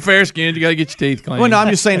knew Well, it. you fair skinned. You got to get your teeth cleaned. Well, no, I'm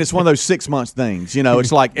just saying it's one of those 6 months things.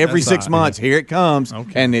 It's like every That's 6 all right. months, here it comes,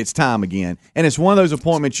 and it's time again. And it's one of those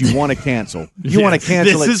appointments you want to cancel. You want to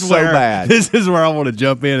cancel it so bad. This is where I want to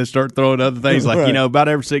jump in and start throwing other things like Right. about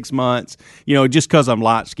every 6 months. Just because I'm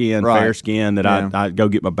light skinned, Right. fair skinned, that Yeah. I go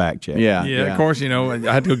get my back checked. Yeah, Yeah, of course. I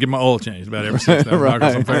had to go get my oil changed about every 6 months. Right.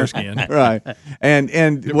 Because I'm fair skinned. right. And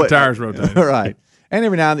Get my tires rotated. right. And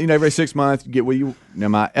every now and then, every 6 months, you get what you never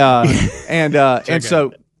mind. And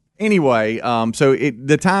so anyway, so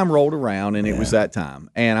the time rolled around and it was that time,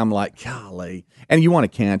 and I'm like, golly, and you want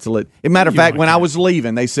to cancel it. As a matter of fact, when I was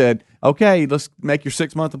leaving, they said, okay, let's make your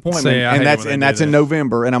 6 month appointment, See, I hate and when they that's do in that.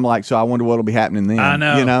 November, and I'm like, so I wonder what'll be happening then. I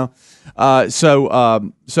know. So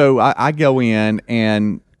I go in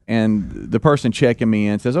and the person checking me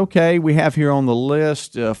in says, okay, we have here on the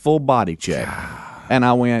list full body check, and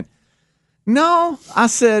I went, no, I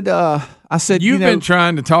said, You've been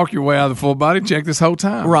trying to talk your way out of the full body check this whole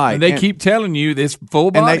time. Right. And they And- keep telling you this full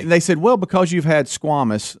and body. they said, well, because you've had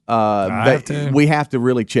squamous, we have to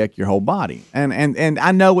really check your whole body. And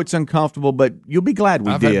I know it's uncomfortable, but you'll be glad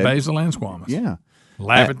we I've did. had basal and squamous. Yeah.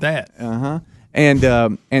 Laugh at that.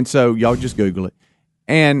 And so y'all just Google it.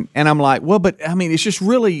 And I'm like, well, but I mean, it's just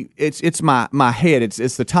really it's my head.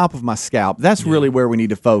 It's the top of my scalp. That's really where we need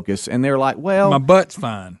to focus. And they're like, well, My butt's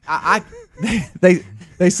fine.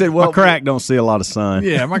 they said, well, My crack don't see a lot of sun.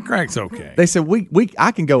 Yeah, my crack's okay. They said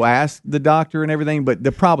I can go ask the doctor and everything, but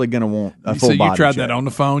they're probably going to want a full So you body tried check. that on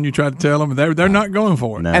the phone. You tried to tell them they're not going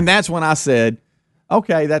for it. No. And that's when I said,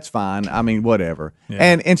 okay, that's fine. I mean, whatever. Yeah.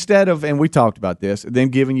 And instead of, and we talked about this, then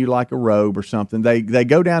giving you like a robe or something, they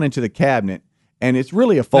go down into the cabinet and it's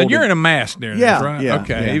really a folded. And you're in a mask during Yeah, this, right? yeah,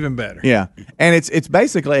 Okay, yeah. even better. Yeah, and it's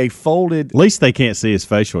basically a folded. At least they can't see his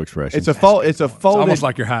facial expression. It's a folded. It's almost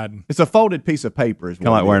like you're hiding. It's a folded piece of paper. Is Kind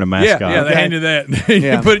of like wearing a Yeah, mascot. yeah. They hand you that. You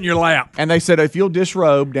Yeah. put it in your lap. And they said, if you'll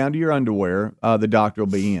disrobe down to your underwear, the doctor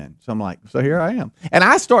will be in. So I'm like, so here I am. And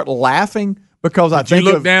I start laughing because I Did you think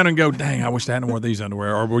look of, down and go, dang, I wish I hadn't worn these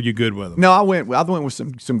underwear, or were you good with them? No, I went with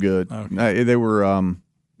some good. Okay. They were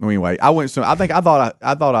anyway. I went some. I think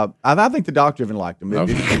the doctor even liked them,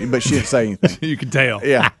 but she didn't say anything. You could tell.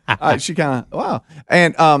 Yeah, she kind of wow.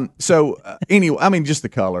 And anyway, I mean, just the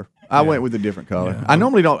color. I went with a different color. Yeah. I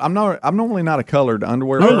normally don't. I'm normally not a colored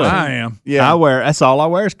underwear. Really? person. I am. Yeah, That's all I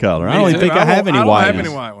wear is color. I don't even think I have any white ones. I don't have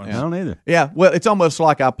any white ones. I don't either. Yeah, well, it's almost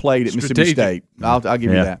like I played at Mississippi Strategic. State. I'll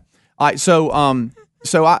give you that. All right, so I'm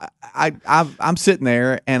sitting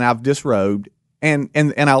there and I've disrobed and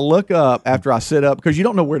I look up after I sit up because you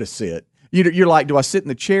don't know where to sit. You're like, do I sit in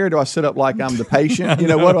the chair? Do I sit up like I'm the patient? You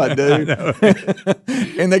know, what do I do?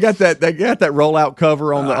 And they got that rollout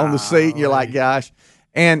cover on the seat, and you're like, gosh.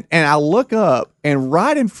 And I look up, and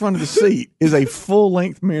right in front of the seat is a full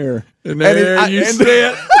length mirror. And there you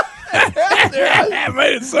sit. That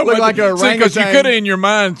made it so Look much like a because you orangutan. could have in your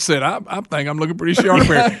mind said, I think I'm looking pretty sharp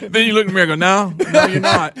here. Then you look in the mirror and go, no, you're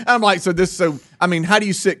not. I'm like, I mean, how do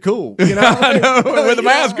you sit cool? You know, I know, with a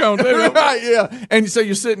mask on too. Right? Yeah. And so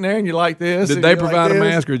you're sitting there and you're like this. Did and they you're like provide a this.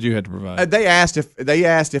 mask or did you have to provide? They asked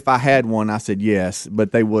if I had one. I said yes,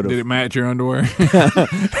 but they would Did it have. match your underwear?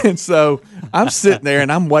 And so I'm sitting there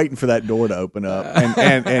and I'm waiting for that door to open up,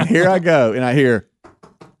 and here I go, and I hear.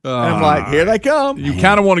 And I'm like, here they come. You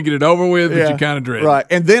kind of want to get it over with, but Yeah. you kind of dread it. Right.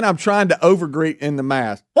 And then I'm trying to overgreet in the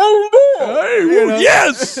mask. Hey, You know?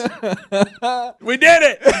 yes, we did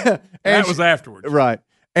it. That was afterwards. Right.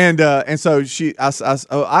 And so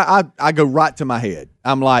I go right to my head.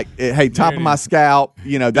 I'm like, hey, top it of my is. scalp,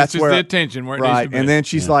 you know, that's just where the attention where it right. needs to be. And then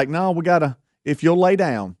she's like, no, we gotta, if you'll lay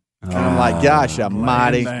down. And I'm like, gosh,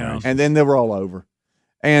 almighty. down. And then they were all over.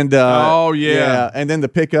 And Oh, yeah. and then the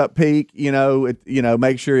pickup peak,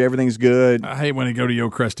 make sure everything's good. I hate when they go to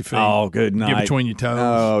your crusty feet. Oh, good night. Get between your toes.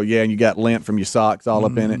 Oh yeah, and you got lint from your socks all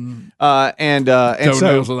up in it. And Toenails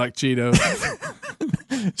so look like Cheetos.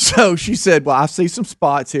 so she said, "Well, I see some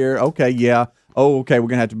spots here. Okay, yeah. Oh, okay, we're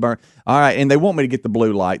gonna have to burn. All right." And they want me to get the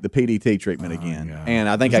blue light, the PDT treatment again. God. And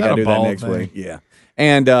I think Is I got that to a do that bald next thing? week. Yeah.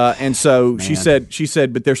 And so she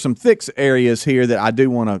said, but there's some thick areas here that I do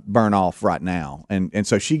want to burn off right now. And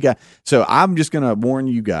so so I'm just gonna warn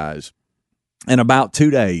you guys. In about 2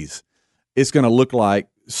 days, it's gonna look like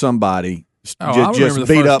somebody I remember just the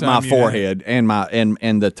beat first up my time you had it. forehead and my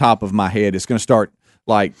and the top of my head. It's gonna start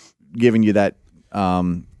like giving you that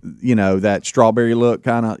that strawberry look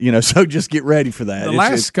kind of, so just get ready for that. The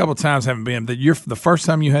last couple of times haven't been that you're the first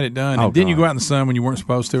time you had it done, and didn't you go out in the sun when you weren't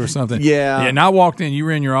supposed to or something? Yeah. And I walked in, you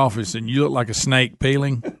were in your office, and you looked like a snake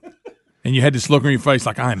peeling, and you had this look on your face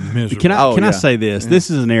like I'm miserable. Can I yeah. say this? This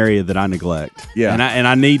is an area that I neglect. Yeah. And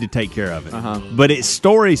I need to take care of it. But it's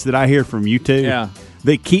stories that I hear from you two Yeah.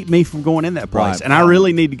 that keep me from going in that place. Right. And I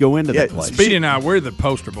really need to go into that Yeah, place. Speedy and I, we're the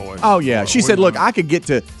poster boys. Oh yeah, she said, "Look, I could get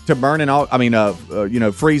to burning all. I mean,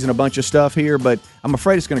 freezing a bunch of stuff here, but I'm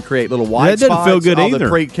afraid it's going to create little white That doesn't spots. feel good all either.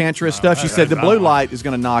 the precancerous stuff." She said the blue light is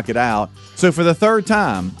going to knock it out. So for the third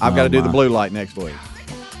time, I've got to do the blue light next week.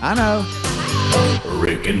 I know.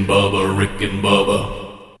 Rick and Bubba, Rick and Bubba.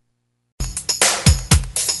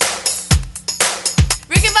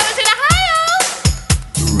 Rick and Bubba's in Ohio.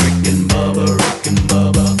 Rick and Bubba, Rick and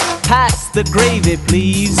Bubba. Pass the gravy,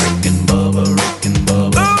 please. Rick and Bubba, Rick and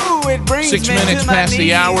Bubba. Ooh, it brings 6 me minutes to my past the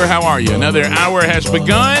knees. hour. How are you? Another hour has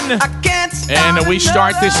begun, I can't start and we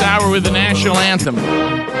start this another. hour with the national anthem.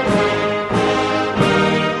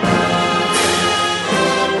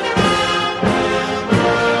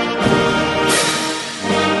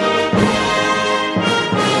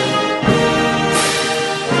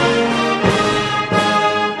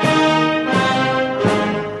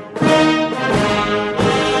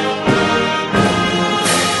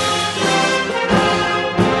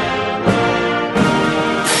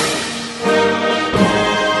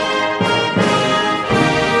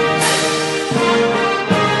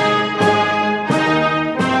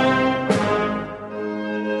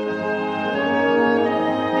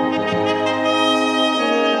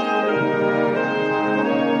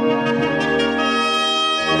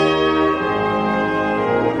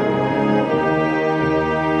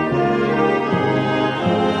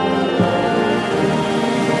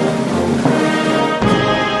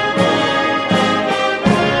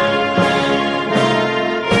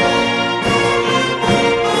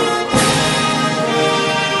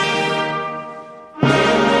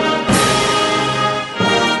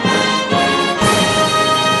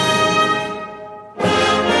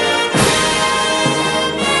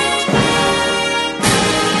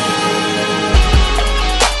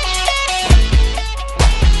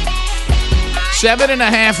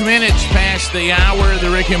 7.5 minutes past the hour of the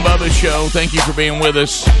Rick and Bubba Show. Thank you for being with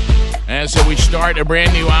us. As we start a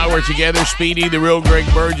brand new hour together, Speedy, the real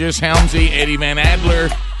Greg Burgess, Helmsy, Eddie Van Adler.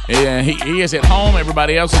 He is at home.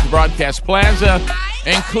 Everybody else at the Broadcast Plaza,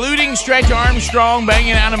 including Stretch Armstrong,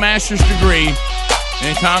 banging out a master's degree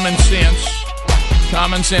in common sense.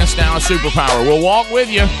 Common sense now a superpower. We'll walk with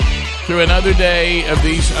you through another day of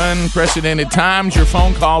these unprecedented times. Your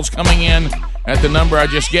phone calls coming in at the number I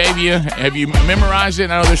just gave you. Have you memorized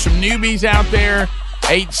it? I know there's some newbies out there.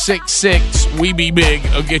 866-WE-BE-BIG.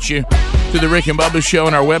 I'll get you to the Rick and Bubba Show,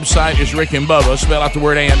 and our website is Rick and Bubba. Spell out the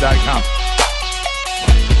word and.com.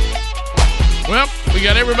 Well, we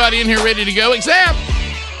got everybody in here ready to go, except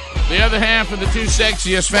the other half of the two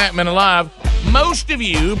sexiest fat men alive. Most of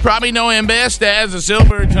you probably know him best as the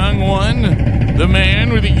silver-tongued one, the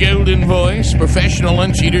man with the golden voice, professional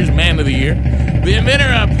lunch eaters, man of the year, the inventor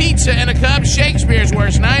of pizza and a cup, Shakespeare's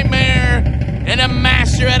worst nightmare, and a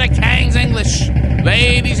master at a King's English.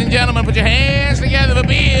 Ladies and gentlemen, put your hands together for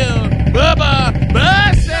Bill Bubba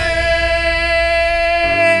Bussey!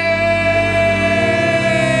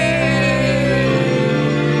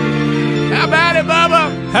 How about it,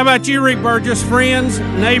 Bubba? How about you, Rick Burgess? Friends,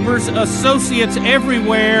 neighbors, associates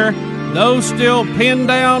everywhere, those still pinned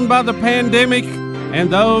down by the pandemic,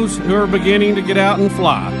 and those who are beginning to get out and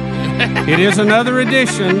fly. It is another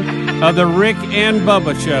edition of the Rick and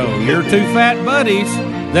Bubba Show, your two fat buddies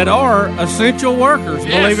that are essential workers,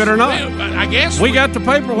 believe it or not. I guess we got the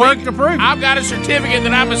paperwork to prove it. I've got a certificate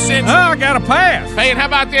that I'm essential. Oh, I got a pass. Hey, and how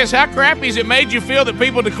about this? How crappy has it made you feel that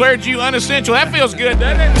people declared you unessential? That feels good,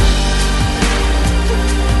 doesn't it?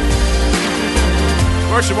 Of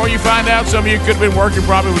course, the more you find out, some of you could have been working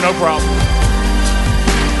probably with no problem.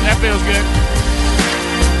 That feels good.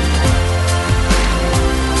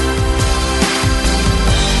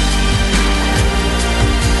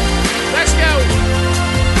 Let's go.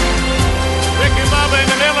 Rick and Bubba in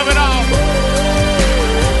the middle of it all.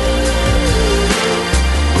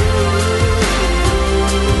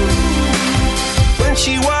 When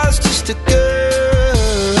she was just a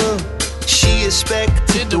girl, she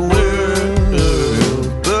expected the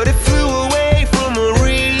world, but it flew away from her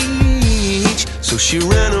reach, so she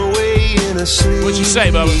ran away in a sleep. What'd you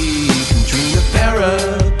say, Bubba? Dream of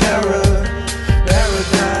paradise,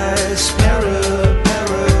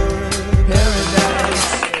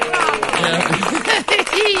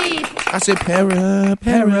 I said paradise.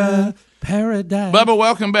 Bubba,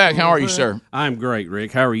 welcome back. How are you, sir? I'm great,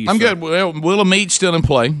 Rick. How are you, I'm sir? good. Well, Willamette still in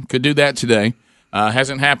play. Could do that today.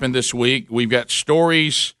 Hasn't happened this week. We've got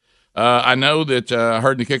stories. I know that I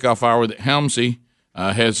heard in the kickoff hour that Helmsy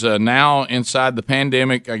has now inside the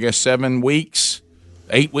pandemic, I guess 7 weeks,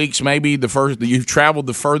 8 weeks maybe. You've traveled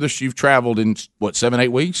the furthest you've traveled in, what, 7-8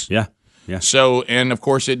 weeks? Yeah. So, and of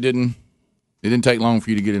course it didn't take long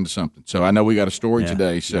for you to get into something. So I know we got a story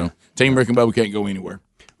today. So Team Rick and Bubba can't go anywhere.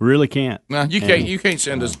 Really can't. No, you can't. You can't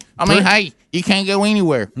send us. I mean, hey, you can't go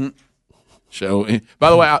anywhere. So, by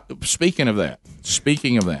the way, speaking of that.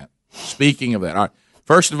 All right.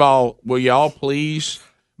 First of all, will y'all please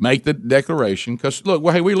make the declaration? Because look,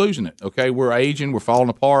 well, hey, we're losing it. Okay, we're aging. We're falling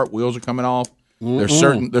apart. Wheels are coming off. There's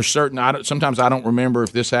certain. Sometimes I don't remember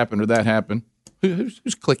if this happened or that happened.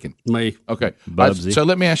 Who's clicking? Me. Okay. Bubsy. So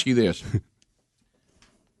let me ask you this: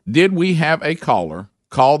 did we have a caller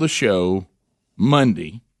call the show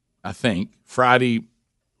Monday? I think Friday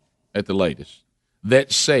at the latest,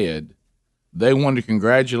 that said they wanted to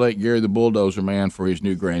congratulate Gary the Bulldozer Man for his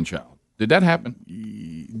new grandchild. Did that happen?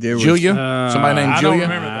 Julia? Somebody named Julia? I don't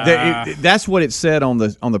remember that. That's what it said on the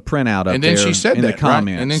printout up there. And then she said in that, the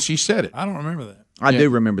comments. right? And then she said it. I don't remember that. I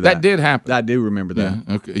do remember that. That did happen. I do remember that.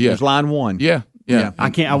 Yeah. Okay. Yeah. It was line 1. Yeah.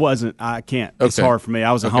 I can't. It's Okay. hard for me.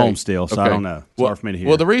 I was at home still, so I don't know. It's hard for me to hear.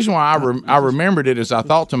 Well, the reason why I remembered it is I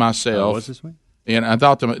thought to myself. What's this week? And I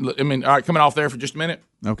thought all right, coming off there for just a minute.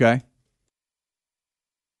 Okay.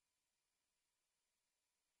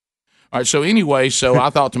 All right, so anyway, I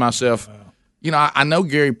thought to myself, I know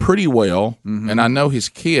Gary pretty well, and I know his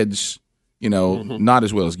kids, not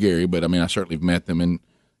as well as Gary, but I mean, I certainly have met them and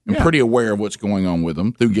I'm pretty aware of what's going on with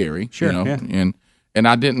them through Gary. Sure. And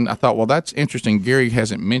I thought, well, that's interesting. Gary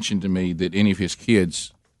hasn't mentioned to me that any of his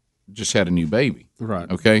kids just had a new baby. Right.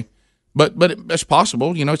 Okay. But it's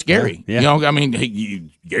possible, it's Gary. Yeah.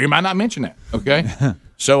 Gary might not mention that. Okay.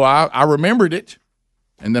 So I remembered it.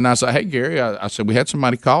 And then I said, "Hey, Gary," I said, "We had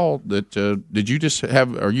somebody call that. Did you just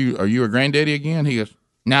have? Are you a granddaddy again?" He goes,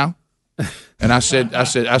 "No." And I said,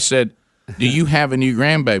 "Do you have a new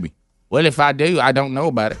grandbaby?" "Well, if I do, I don't know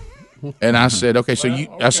about it." And I said, "Okay, so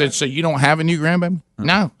so you don't have a new grandbaby?"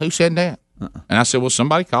 "No." "Who said that?" And I said, "Well,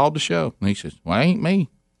 somebody called the show." And he says, "Well, it ain't me.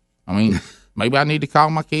 I mean, maybe I need to call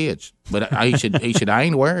my kids. But he said, I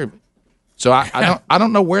ain't aware of it. So I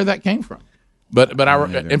don't know where that came from. But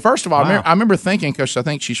and first of all, I remember thinking, because I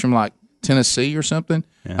think she's from like Tennessee or something.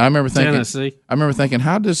 Yeah. I remember thinking,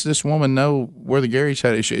 how does this woman know where the Garys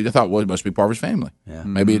had it? I thought, well, it must be part of his family. Yeah.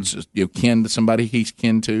 Maybe it's just, kin to somebody he's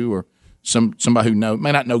kin to, or somebody who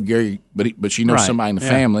may not know Gary, but she knows somebody in the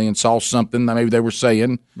family and saw something that maybe they were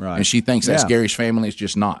saying, and she thinks that's Gary's family. It's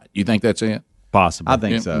just not. You think that's it? Possibly. I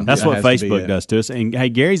think so. That's what Facebook does to us. And hey,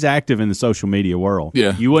 Gary's active in the social media world.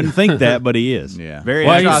 Yeah. You wouldn't think that, but he is. Yeah. Very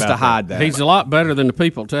well, he tries to hide that. He's a lot better than the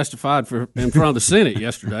people testified in front of the Senate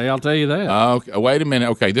yesterday. I'll tell you that. Okay. Wait a minute.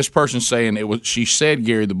 Okay, this person's saying she said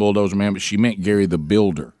Gary the Bulldozer Man, but she meant Gary the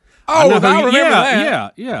Builder. Oh, I remember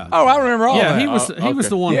that. Yeah. Oh, I remember all that. He was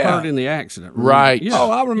the one hurt in the accident. Right. Yeah. Oh,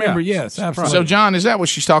 I remember. Yes, absolutely. So, John, is that what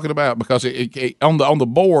she's talking about? Because on the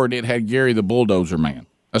board it had Gary the Bulldozer Man.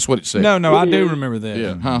 That's what it said. No, I do remember that.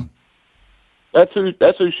 Yeah, huh? That's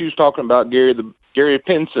who she was talking about. Gary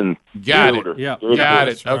Pinson. Got builder. it. Yeah, got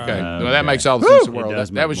it. Okay. Well, that makes all the sense in the world.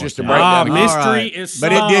 That was just a breakdown. Mystery is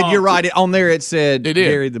solved. But it did. You're right. On there it said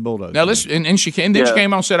Gary the Bulldozer. Now listen, and she came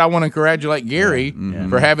on and said, "I want to congratulate Gary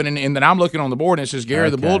for having." And then I'm looking on the board and it says Gary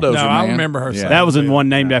the Bulldozer. No, Man. I remember her saying that was in one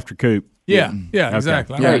named after Coop. Yeah,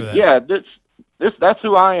 exactly. That's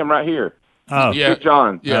who I am right here. Oh, yeah,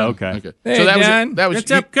 John. Yeah, okay. Hey, so John. that was.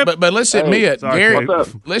 But let's admit, Gary.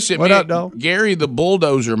 Let's admit, Gary the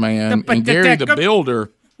Bulldozer Man and Gary the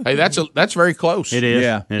Builder. Hey, that's very close. It is.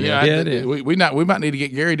 Yeah, it is. We might need to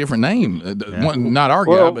get Gary a different name. Not our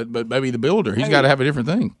guy, but maybe the Builder. He's got to have a different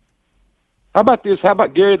thing. How about this? How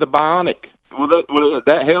about Gary the Bionic? Will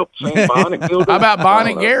that help? Bionic Builder? How about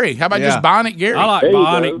Bionic Gary? How about just Bionic Gary? I like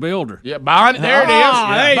Bionic Builder. Yeah, Bionic. There it is.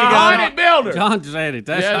 There you Bionic Builder. John just added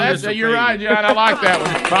that. Yeah, you're right, John. I like that one.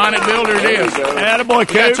 Bionic Builder it is. Attaboy,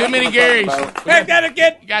 Coop. Got too many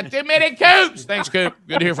Garys. Got too many Coops. Thanks, Coop.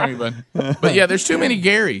 Good to hear from you, bud. But yeah, there's too many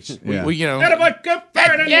Garys. Attaboy, Coop.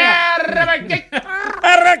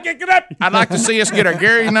 I'd like to see us get our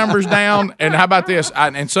Gary numbers down. And how about this?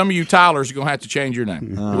 And some of you Tylers are going to have to change your name.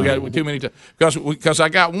 We got too many. Because I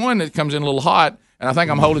got one that comes in a little hot, and I think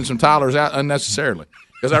I'm holding some Tylers out unnecessarily.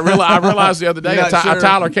 Because I realized the other day a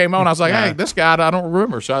Tyler came on. I was like, hey, this guy I don't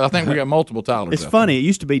remember. So I think we got multiple Tylers. It's funny. It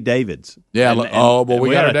used to be David's. Yeah. We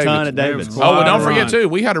got a ton of David's. Oh, and don't forget too,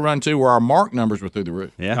 we had a run too where our mark numbers were through the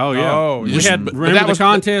roof. Yeah. Oh yeah. We had the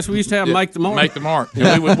contest we used to have. Make the mark. Make the mark.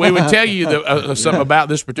 And we would tell you something about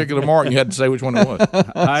this particular mark, and you had to say which one it was.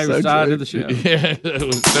 I decided the show. Yeah.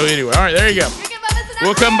 So anyway, all right, there you go.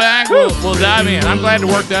 We'll come back. We'll dive in. I'm glad to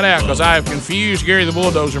work that out because I have confused Gary the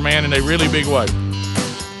Bulldozer Man in a really big way.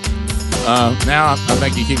 Now I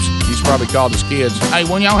think he's probably called his kids. Hey,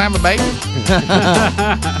 when y'all have a baby?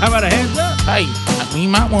 How about a heads up? Hey, you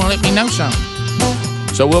might want to let me know something.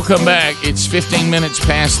 So we'll come back. It's 15 minutes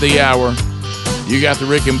past the hour. You got the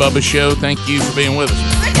Rick and Bubba Show. Thank you for being with us.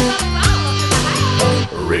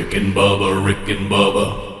 Rick and Bubba, Rick and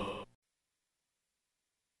Bubba.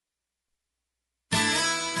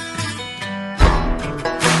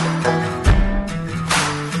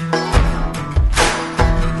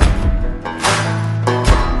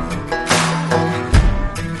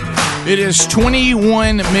 It is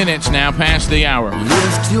 21 minutes now past the hour.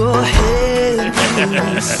 Lift your head,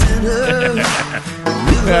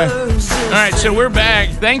 All right, so we're back.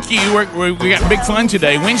 Thank you. We got big fun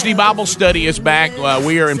today. Wednesday Bible study is back.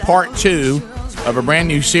 We are in part 2 of a brand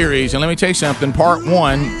new series. And let me tell you something. Part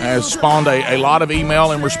 1 has spawned a lot of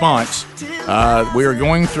email and response. We are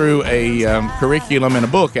going through a curriculum in a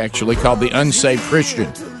book, actually, called The Unsaved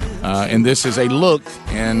Christian. And this is a look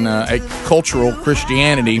in a cultural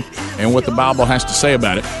Christianity and what the Bible has to say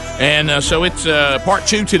about it. And so it's part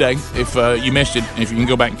 2 today. If you missed it, if you can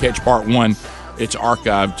go back and catch part 1, it's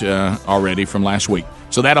archived already from last week.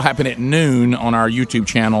 So that'll happen at noon on our YouTube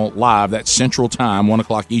channel live. That's Central Time, 1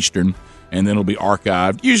 o'clock Eastern, and then it'll be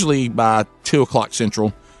archived, usually by 2 o'clock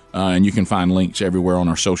Central. And you can find links everywhere on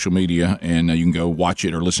our social media, and you can go watch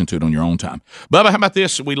it or listen to it on your own time. Bubba, how about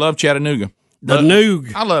this? We love Chattanooga. The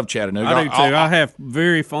Noog. I love Chattanooga. I do, too. I have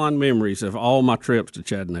very fond memories of all my trips to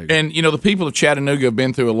Chattanooga. And, the people of Chattanooga have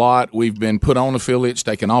been through a lot. We've been put on affiliates,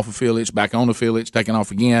 taken off affiliates, back on affiliates, taken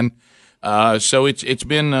off again. So it's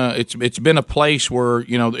been a place where,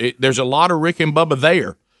 there's a lot of Rick and Bubba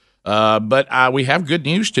there. But we have good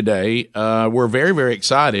news today. We're very, very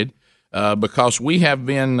excited because we have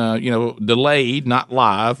been, delayed, not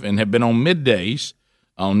live, and have been on middays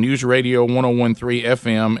on News Radio 101.3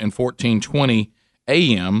 FM and 1420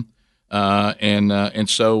 AM, and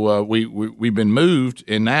so we've been moved,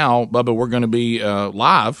 and now, Bubba, we're going to be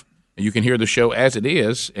live. You can hear the show as it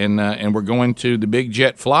is, and we're going to the Big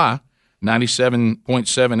Jet Fly 97.7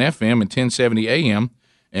 FM and 1070 AM.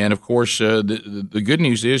 And, of course, the good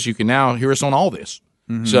news is you can now hear us on all this.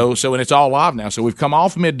 Mm-hmm. So and it's all live now. So we've come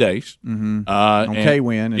off middays on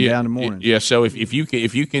KWIN and down to mornings. Yeah. So if you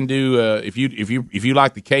can do if you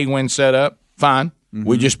like the KWIN setup, fine. Mm-hmm.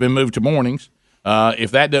 We've just been moved to mornings.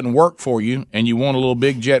 If that doesn't work for you and you want a little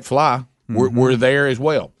big jet fly, we're there as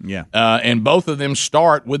well. Yeah. And both of them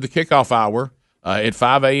start with the kickoff hour at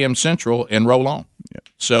 5 a.m. Central and roll on. Yep.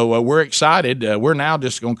 So we're excited. We're now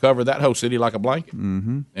just going to cover that whole city like a blanket.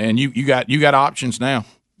 Mm-hmm. And you got options now.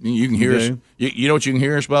 You can hear us. You know what you can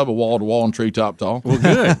hear us, Bubba? Wall to wall and treetop tall. Well,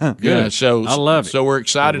 good. Yeah. So I love it. So we're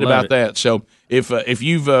excited about that. So if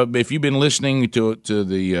you've been listening to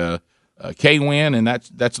the KWIN and that's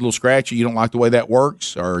a little scratchy, you don't like the way that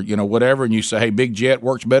works, or whatever, and you say, hey, Big Jet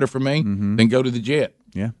works better for me, then go to the Jet.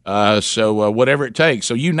 Yeah. So whatever it takes.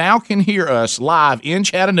 So you now can hear us live in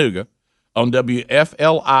Chattanooga on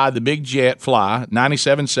WFLI, the Big Jet Fly,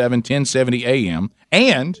 97.7, 1070 AM,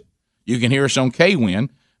 and you can hear us on KWIN.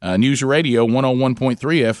 News Radio 101.3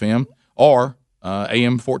 FM or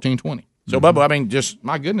AM 1420. So, Bubba, I mean, just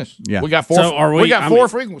my goodness, we got four. So we got four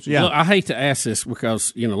frequencies. Yeah. Look, I hate to ask this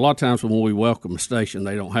because a lot of times when we welcome a station,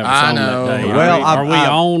 they don't have us on that day. Well, are we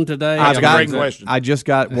on today? Great question. I just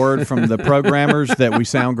got word from the programmers that we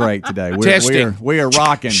sound great today. Testing. We are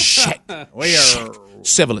rocking. We are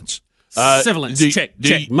sibilance. Sibilance.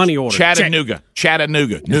 Check. Money order. Chattanooga.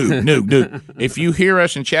 No. If you hear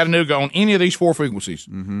us in Chattanooga on any of these four frequencies,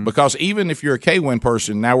 because even if you're a KWIN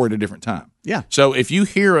person, now we're at a different time. Yeah. So if you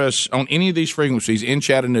hear us on any of these frequencies in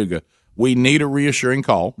Chattanooga, we need a reassuring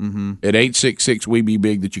call at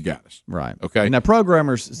 866-WE-BE-BIG that you got us. Right. Okay. Now,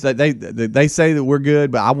 programmers, they say that we're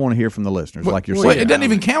good, but I want to hear from the listeners, like you're saying. It doesn't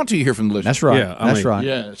even count till you hear from the listeners. That's right. Yeah, That's right.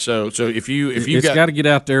 Yeah. So if you it's got to get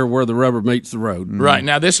out there where the rubber meets the road. Right.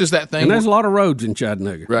 Now, this is that thing. And there's a lot of roads in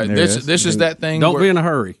Chattanooga. Right. This is that thing. Don't be in a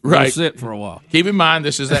hurry. Right. Don't sit for a while. Keep in mind,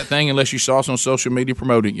 this is that thing, unless you saw us on social media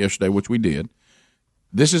promoting it yesterday, which we did.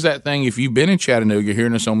 This is that thing. If you've been in Chattanooga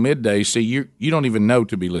hearing us on midday, see, you don't even know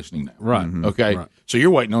to be listening now. Right. Okay. Right. So you're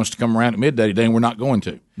waiting on us to come around at midday today, and we're not going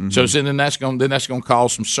to. So then that's going to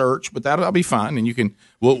cause some search, but that'll be fine, and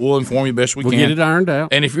we'll inform you best we can. We'll get it ironed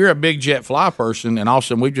out. And if you're a Big Jet Fly person, and all of a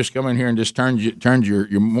sudden we've just come in here and just turned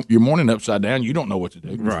your morning upside down, you don't know what to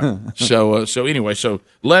do. Right. So anyway, so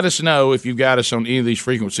let us know if you've got us on any of these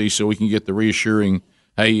frequencies, so we can get the reassuring.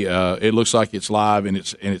 Hey, it looks like it's live and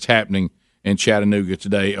it's happening in Chattanooga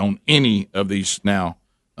today on any of these now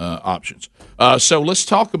options. So let's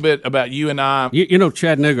talk a bit about you and I.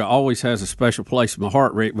 Chattanooga always has a special place in my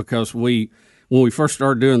heart, Rick, because when we first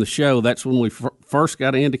started doing the show, that's when we first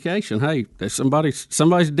got an indication, hey, there's somebody's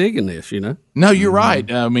digging this, No, you're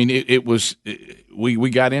right. I mean, it was we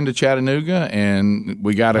got into Chattanooga and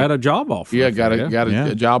we got had a job offer. Yeah, got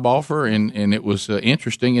a job offer, and it was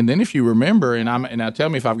interesting. And then if you remember, and now tell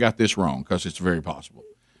me if I've got this wrong, because it's very possible.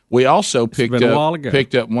 We also picked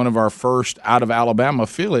up one of our first out of Alabama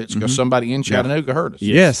affiliates because somebody in Chattanooga heard us.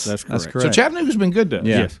 Yes, that's correct. So Chattanooga's been good to us.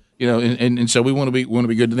 Yes. And so we want to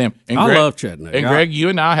be good to them. And I love Chattanooga. And Greg, you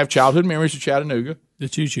and I have childhood memories of Chattanooga. The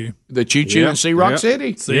choo-choo. And Sea Rock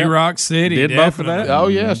City. Sea Rock City. Did both of that. Oh,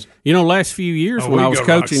 yes. Last few years when I was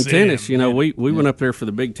coaching tennis, we went up there for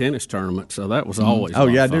the big tennis tournament, so that was always I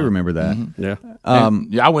fun. do remember that. Yeah.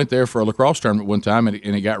 I went there for a lacrosse tournament one time, and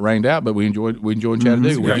it got rained out, but we enjoyed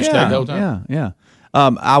Chattanooga. We stayed the whole time. Yeah.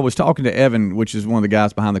 I was talking to Evan, which is one of the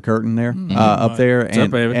guys behind the curtain there, up there,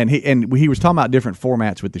 and he was talking about different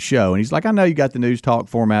formats with the show, and he's like, I know you got the news talk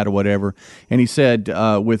format or whatever, and he said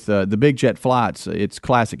with the Big Jet Flights, it's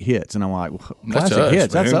classic hits, and I'm like, classic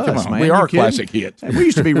hits, that's us, man. We are classic hits. We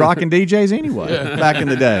used to be rocking DJs anyway back in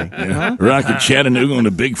the day. Rocking Chattanooga on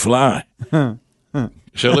the Big Fly.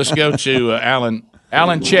 So let's go to Alan.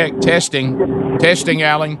 Alan, check. Testing,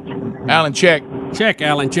 Alan. Alan, check. Check,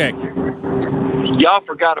 Alan, check. Y'all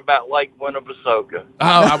forgot about Lake Winnebagoga.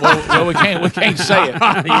 Oh, well, we can't say it.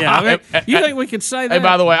 Yeah, you think we could say that? Hey,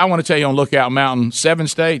 by the way, I want to tell you on Lookout Mountain, 7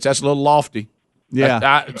 states. That's a little lofty.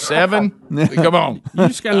 Yeah, 7. Come on, you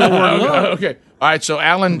just got to know where to look. Okay, all right. So,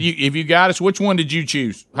 Alan, if you got us, which one did you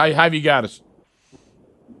choose? How have you got us?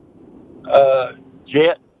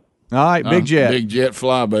 Jet. All right, Big Jet. Big Jet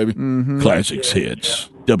Fly, baby. Classics hits.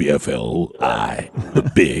 WFLI,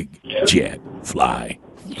 the Big Jet Fly.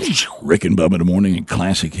 Rick and Bubba in the morning and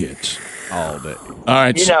classic hits all day. All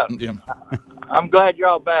right. I'm glad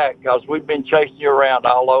y'all back because we've been chasing you around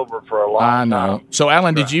all over for a long time. I know. So,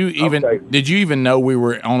 Alan, did you even know we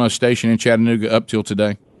were on a station in Chattanooga up till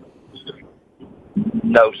today?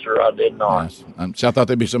 No, sir, I did not. So I thought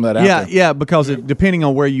there'd be some of that out there. Yeah, because depending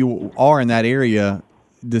on where you are in that area,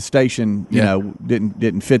 the station, you know,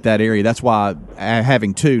 didn't fit that area. That's why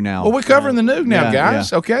having two now. Well, we're covering the Noog now,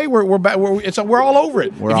 guys. Yeah. Okay, we're back. We're all over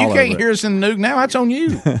it. We're if you all can't over hear us in the Noog now, that's on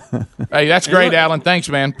you. Hey, that's great, Alan. Thanks,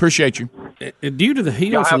 man. Appreciate you. Due to the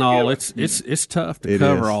hills and all, it's tough to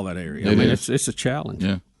cover all that area. I mean, it's a challenge.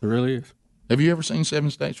 Yeah, it really is. Have you ever seen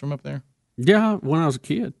 7 states from up there? Yeah, when I was a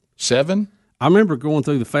kid. 7? I remember going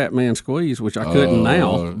through the Fat Man Squeeze, which I couldn't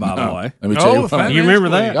now, by the way. Let me tell you remember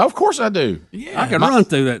that? Of course I do. Yeah, I could run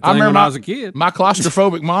through that thing when I was a kid. My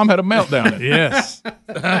claustrophobic mom had a meltdown. Yes.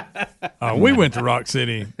 We went to Rock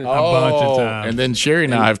City a bunch of times. And then Sherry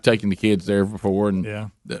and I have taken the kids there before. And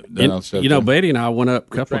Betty and I went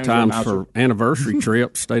up a couple of times for anniversary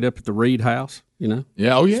trips, stayed up at the Reed House, Yeah,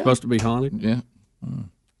 oh, yeah. Supposed to be haunted. Yeah.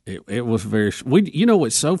 It was very.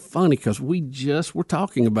 It's so funny because we just were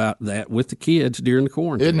talking about that with the kids during the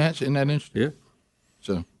quarantine. Isn't that interesting?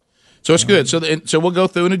 Yeah. So it's good. So we'll go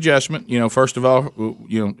through an adjustment. First of all,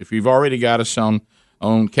 if you've already got us on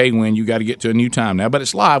KWIN, you got to get to a new time now. But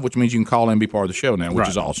it's live, which means you can call in and be part of the show now, which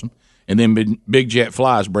is awesome. And then Big Jet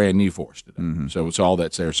Fly is brand new for us today. Mm-hmm. So it's all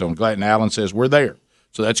that's there. So I'm glad. And Alan says we're there.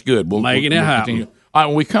 So that's good. We'll making it happen. Continue. All right,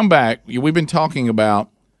 when we come back, we've been talking about.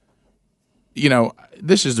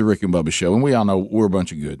 This is the Rick and Bubba show, and we all know we're a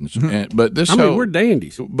bunch of goodness. But we're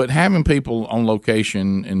dandies. But having people on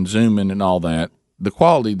location and Zooming and all that, the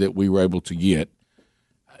quality that we were able to get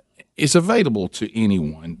is available to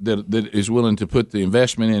anyone that is willing to put the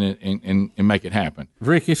investment in it and make it happen.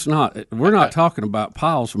 Rick, it's not. We're not talking about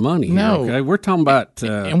piles of money here, no. Okay? We're talking about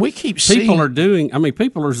and we keep people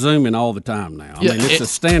people are Zooming all the time now. I mean, it's a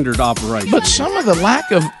standard operation. But some of the lack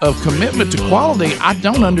of commitment to quality, I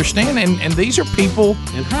don't understand. And these are people.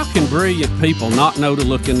 And how can brilliant people not know to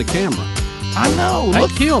look in the camera? I know. That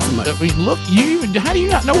kills me. How do you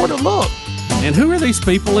not know where to look? And who are these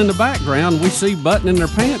people in the background we see buttoning their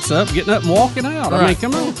pants up, getting up and walking out? Right. I mean,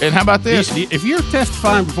 come on. And how about this? If you're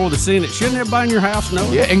testifying before the Senate, shouldn't everybody in your house know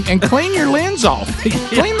it? Yeah, and clean your lens off.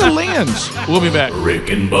 Clean the lens. We'll be back.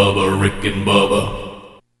 Rick and Bubba.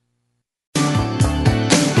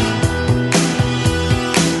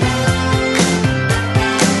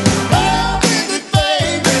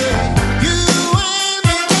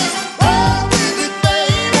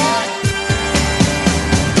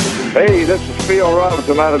 Hey, this is Phil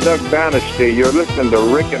Robinson out of Duck Dynasty. You're listening to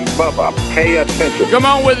Rick and Bubba. Pay attention. Come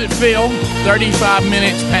on with it, Phil. 35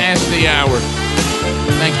 minutes past the hour.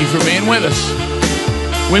 Thank you for being with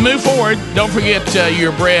us. We move forward. Don't forget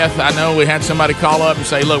your breath. I know we had somebody call up and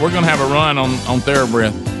say, look, we're going to have a run on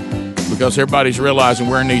TheraBreath because everybody's realizing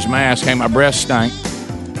wearing these masks, hey, my breath stank.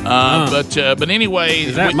 But anyway,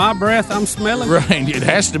 is that my breath I'm smelling? Right, it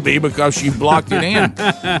has to be because you blocked it in.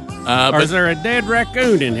 Or is there a dead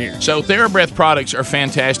raccoon in here? So TheraBreath products are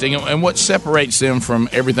fantastic, and what separates them from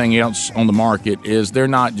everything else on the market is they're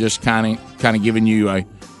not just kind of giving you a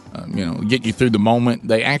get you through the moment.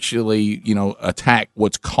 They actually attack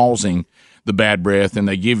what's causing the bad breath, and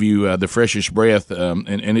they give you the freshest breath, and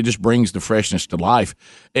it just brings the freshness to life.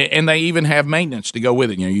 And they even have maintenance to go with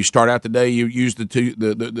it. You start out the day, you use the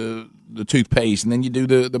toothpaste, and then you do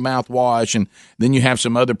the mouthwash, and then you have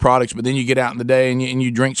some other products. But then you get out in the day and you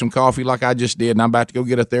drink some coffee like I just did, and I'm about to go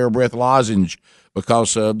get a TheraBreath lozenge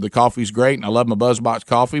because the coffee's great, and I love my BuzzBox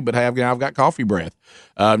coffee, but I've got coffee breath.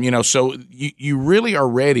 So you really are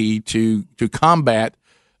ready to combat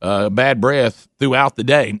bad breath throughout the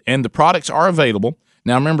day, and the products are available.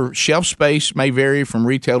 Now, remember, shelf space may vary from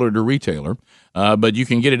retailer to retailer, but you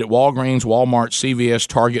can get it at Walgreens, Walmart, CVS,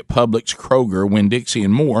 Target, Publix, Kroger, Winn-Dixie,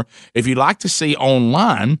 and more. If you'd like to see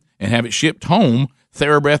online and have it shipped home,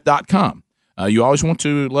 TheraBreath.com. You always want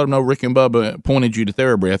to let them know Rick and Bubba pointed you to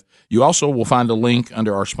TheraBreath. You also will find a link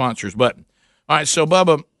under our sponsors button. All right, so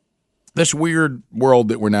Bubba, this weird world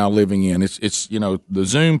that we're now living in, it's the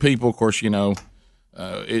Zoom people, of course,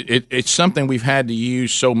 it's something we've had to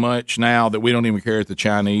use so much now that we don't even care if the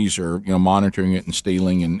Chinese are monitoring it and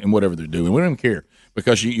stealing and whatever they're doing. We don't even care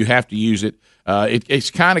because you have to use it.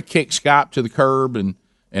 It's kind of kicked Skype to the curb, and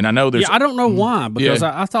I know there's. Yeah, I don't know why because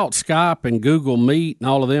I thought Skype and Google Meet and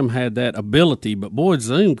all of them had that ability, but boy,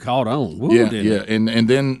 Zoom caught on. Woo, and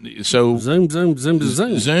then so Zoom to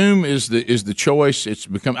Zoom. Zoom is the choice. It's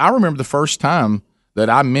become. I remember the first time that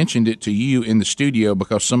I mentioned it to you in the studio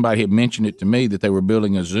because somebody had mentioned it to me that they were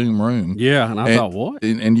building a Zoom room. Yeah, and I thought, what?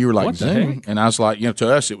 And you were like, what Zoom? And I was like, to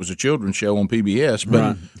us, it was a children's show on PBS.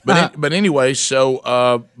 But anyway,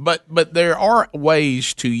 so but there are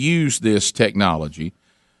ways to use this technology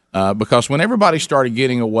because when everybody started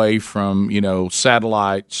getting away from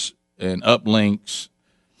satellites and uplinks,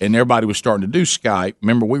 and everybody was starting to do Skype.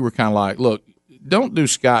 Remember, we were kind of like, look, don't do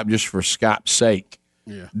Skype just for Skype's sake.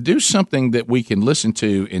 Do something that we can listen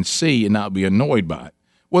to and see and not be annoyed by it.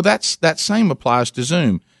 Well, that same applies to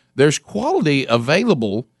Zoom. There's quality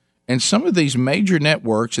available, and some of these major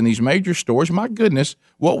networks and these major stores, my goodness,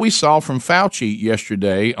 what we saw from Fauci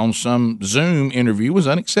yesterday on some Zoom interview was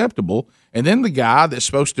unacceptable. And then the guy that's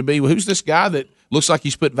supposed to be, who's this guy that looks like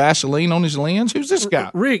he's put Vaseline on his lens? Who's this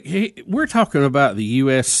guy? Rick, we're talking about the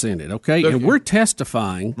U.S. Senate, okay? And we're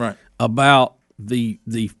testifying about the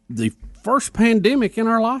first pandemic in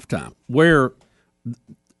our lifetime, where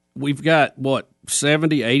we've got,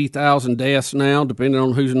 70, 80,000 deaths now, depending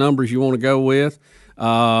on whose numbers you want to go with,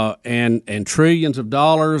 and trillions of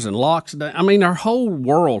dollars and locks down. I mean, our whole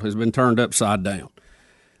world has been turned upside down.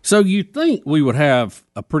 So you'd think we would have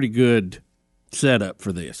a pretty good setup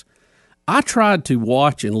for this. I tried to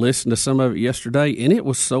watch and listen to some of it yesterday, and it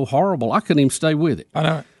was so horrible, I couldn't even stay with it. I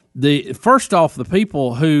know. First off, the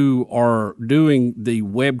people who are doing the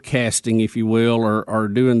webcasting, if you will, or are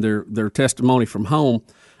doing their testimony from home,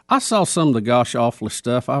 I saw some of the gosh awfulest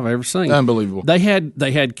stuff I've ever seen. Unbelievable. They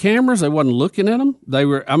had cameras. They wasn't looking at them. They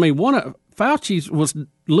were. I mean, one of Fauci's was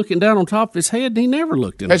looking down on top of his head, and he never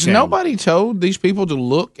looked at the camera. Has nobody told these people to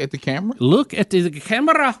look at the camera? Look at the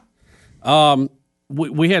camera.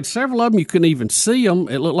 We had several of them. You couldn't even see them.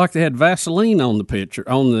 It looked like they had Vaseline on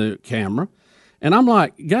the camera. And I'm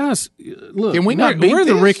like, guys, look, can we not beat we're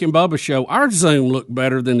the this? Rick and Bubba show. Our Zoom looked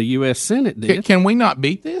better than the U.S. Senate did. Can we not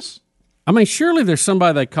beat this? I mean, surely there's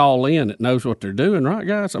somebody they call in that knows what they're doing, right,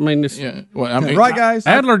 guys? I mean, right, guys.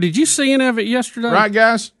 Adler, did you see any of it yesterday? Right,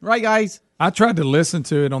 guys. Right, guys. I tried to listen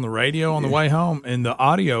to it on the radio on the way home, and the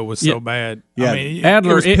audio was so bad. Yeah. I mean,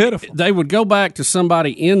 Adler, it was pitiful. They would go back to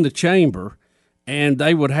somebody in the chamber, and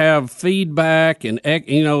they would have feedback, and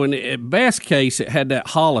and at best case, it had that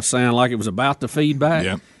hollow sound like it was about to feedback.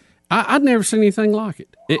 Yeah. I'd never seen anything like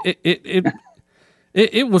it.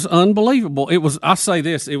 It was unbelievable. It was. I say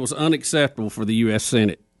this. It was unacceptable for the U.S.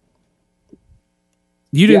 Senate.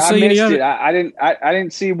 You didn't see any of it. I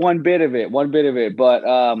didn't see one bit of it.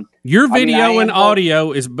 But your video and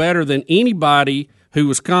audio is better than anybody who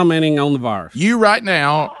was commenting on the virus. You right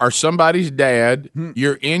now are somebody's dad.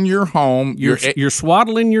 You're in your home. You're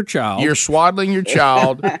swaddling your child. You're swaddling your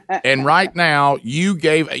child, and right now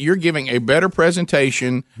you're giving a better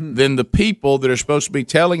presentation than the people that are supposed to be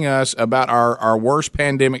telling us about our worst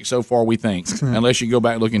pandemic so far. We think, unless you go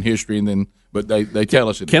back and look in history, and then but they tell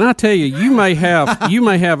us it. Can I tell you? You may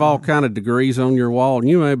have all kind of degrees on your wall, and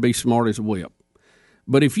you may be smart as a whip.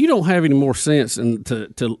 But if you don't have any more sense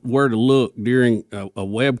to where to look during a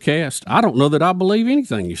webcast, I don't know that I believe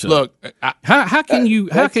anything you say. Look, how can you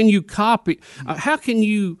copy? How can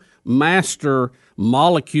you master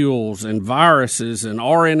molecules and viruses and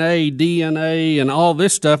RNA, DNA, and all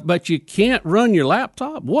this stuff, but you can't run your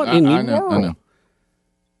laptop? What in the world? I know.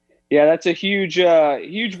 Yeah, that's a huge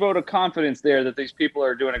vote of confidence there that these people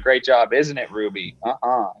are doing a great job, isn't it, Ruby?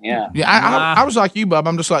 Yeah. Yeah, I was like you, Bub.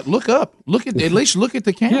 I'm just like, look up. At least look at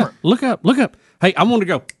the camera. Yeah, look up. Hey, I want to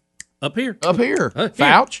go up here.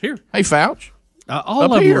 Fauci. Here. Hey, Fauci. All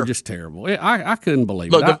of them were just terrible. I couldn't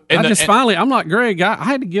believe it. I'm like Greg. I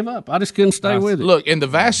had to give up. I just couldn't stay with it. Look, and the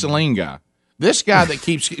Vaseline guy. This guy that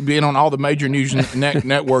keeps being on all the major news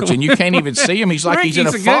networks, and you can't even see him. He's like he's in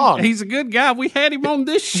a fog. He's a good guy. We had him on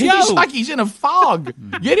this show. He's like he's in a fog.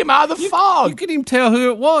 Get him out of the fog. You couldn't even tell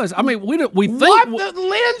who it was. I mean, we think wipe the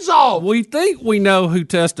lens off. We think we know who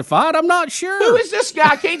testified. I'm not sure. Who is this guy?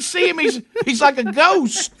 I can't see him. He's like a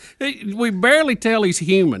ghost. We barely tell he's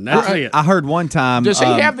human. That's it. I heard one time. Does he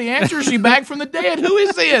have the answers? Is he back from the dead? Who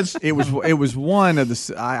is this? It was one of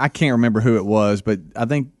the. I can't remember who it was, but I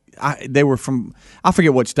think. They were from, I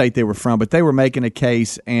forget what state they were from, but they were making a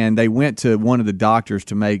case, and they went to one of the doctors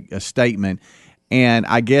to make a statement, and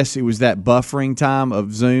I guess it was that buffering time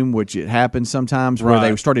of Zoom, which it happens sometimes, where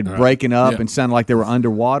they started breaking up and sounded like they were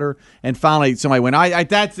underwater, and finally somebody went,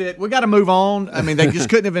 that's it, we got to move on. I mean, they just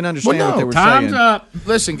couldn't even understand what they were saying. Time's up.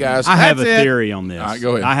 Listen, guys. I have a theory on this. All right,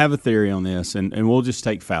 go ahead. I have a theory on this, and we'll just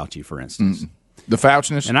take Fauci, for instance. The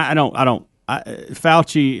Fauciness? And I don't.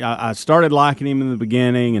 Fauci, I started liking him in the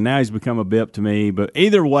beginning, and now he's become a bip to me. But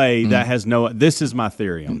either way, that has no. This is my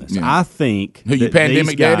theory on this. I think who you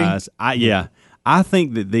pandemic guys. I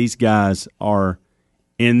think that these guys are,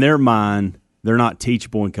 in their mind, they're not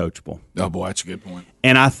teachable and coachable. Oh boy, that's a good point.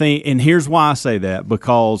 And I think, and here's why I say that,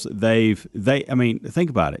 because I mean, think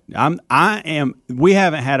about it. We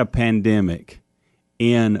haven't had a pandemic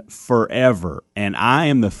in forever, and I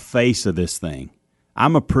am the face of this thing.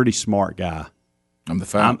 I'm a pretty smart guy. I'm the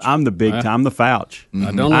Fauci. I'm the big time. I'm the Fauci. I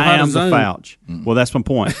don't know how to am the Fauci. Well, that's my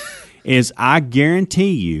point. Is I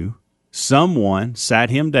guarantee you, someone sat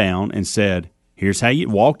him down and said, Here's how you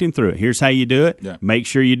walked him through it. Here's how you do it. Yeah. Make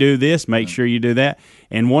sure you do this. Make sure you do that.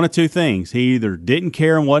 And one of two things. He either didn't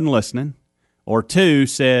care and wasn't listening, or two,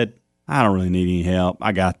 said, I don't really need any help.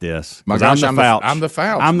 I got this. My gosh, I'm the Fouch. I'm the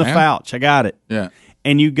Fouch. I'm the man. Fouch. I got it. Yeah.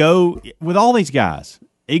 And you go with all these guys,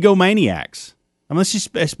 egomaniacs. I mean,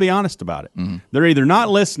 let's be honest about it. Mm-hmm. They're either not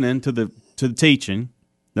listening to the teaching,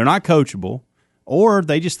 they're not coachable, or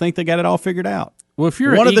they just think they got it all figured out. Well, if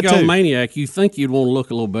you're One an of the two. egomaniac, you think you'd want to look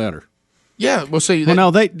a little better. Yeah, well, see, Well,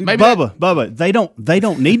 no, Bubba, they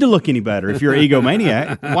don't need to look any better. If you're an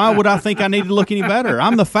egomaniac, why would I think I need to look any better?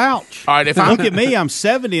 I'm the Fouch. All right, if look at me, I'm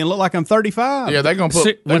 70 and look like I'm 35. Yeah, they're gonna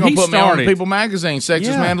put me on People Magazine,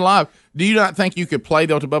 Sexiest Man Alive. Do you not think you could play,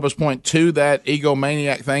 though, to Bubba's point, to that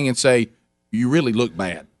egomaniac thing and say you really look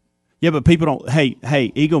bad? Yeah, but people don't. Hey,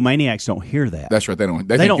 egomaniacs don't hear that. That's right. They don't.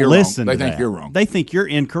 They don't think you're listen. wrong. To They think that. you're wrong. They think you're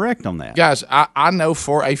incorrect on that. Guys, I know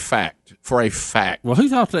for a fact. Well, who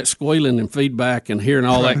thought that squealing and feedback and hearing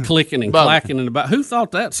all that clicking and Bubba. clacking and about? Who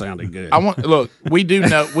thought that sounded good? We do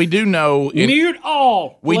know. Mute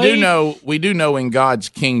all. We please. do know in God's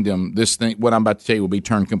kingdom, this thing, what I'm about to tell you, will be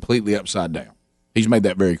turned completely upside down. He's made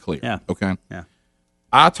that very clear. Yeah. Okay. Yeah.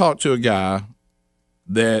 I talked to a guy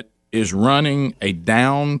that is running a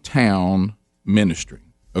downtown ministry.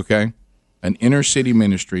 Okay, an inner city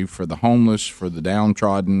ministry for the homeless, for the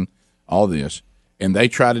downtrodden, all this, and they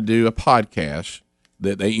try to do a podcast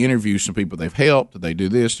that they interview some people they've helped. They do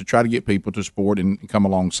this to try to get people to support and come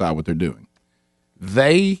alongside what they're doing.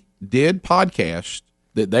 They did podcasts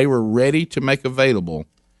that they were ready to make available,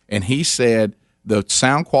 and he said the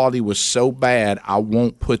sound quality was so bad, I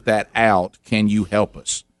won't put that out. Can you help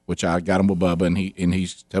us? Which I got him with Bubba, and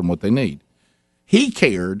he's telling them what they need. He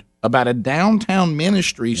cared about a downtown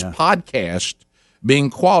ministries podcast being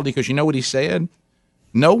quality because you know what he said?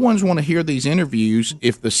 No one's want to hear these interviews.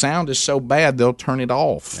 If the sound is so bad, they'll turn it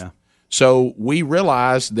off. Yeah. So we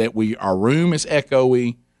realized that our room is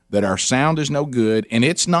echoey, that our sound is no good, and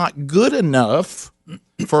it's not good enough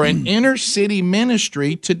for an inner city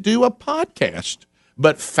ministry to do a podcast.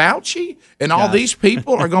 But Fauci and all these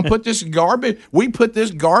people are going to put this garbage. We put this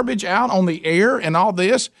garbage out on the air and all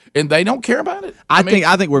this, and they don't care about it. I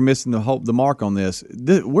think we're missing the mark on this.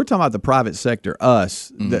 We're talking about the private sector,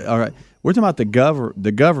 us. All right, we're talking about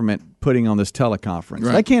the government putting on this teleconference.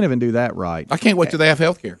 Right. They can't even do that right. I can't wait till they have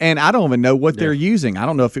health care. And I don't even know what they're using. I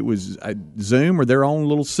don't know if it was Zoom or their own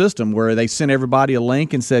little system where they sent everybody a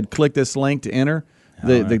link and said, click this link to enter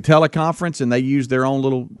the teleconference, and they used their own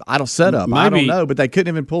little setup. I don't know, but they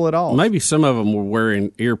couldn't even pull it off. Maybe some of them were wearing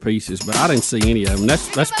earpieces, but I didn't see any of them.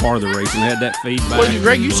 That's part of the reason they had that feedback. Well,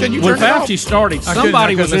 Greg, you said you when turned it off. Fauci started, I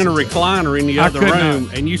somebody couldn't was in a listen. recliner in the I other could room,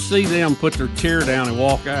 not. and you see them put their chair down and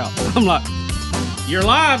walk out. I'm like, you're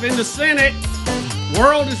live in the Senate.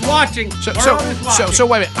 World is watching. So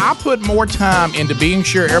wait a minute. I put more time into being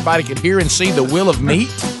sure everybody could hear and see the will of meat,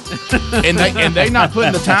 and they not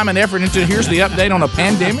putting the time and effort into here's the update on a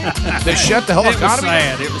pandemic that shut the whole It was economy.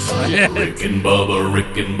 sad. It was sad. Rick and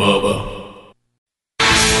Bubba.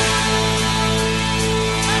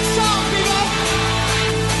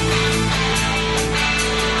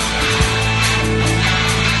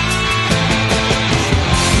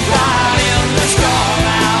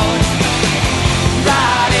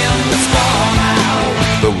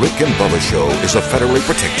 The Rick and Bubba Show is a federally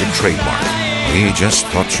protected trademark. We just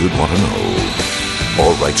thought you'd want to know.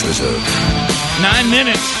 All rights reserved. 9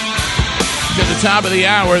 minutes to the top of the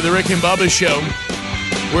hour of the Rick and Bubba Show.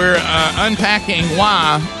 We're unpacking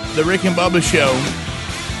why the Rick and Bubba Show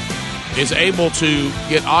is able to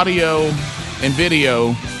get audio and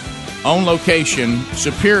video on location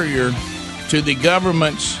superior to the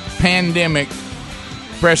government's pandemic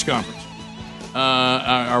press conference.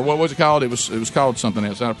 Or what was it called? It was called something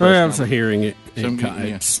else. Not a press Well, it's a conference.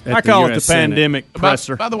 hearing. I call it the pandemic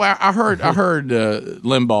presser. By the way, I heard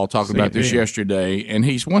Limbaugh talking about this yesterday, and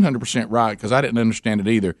he's 100% right because I didn't understand it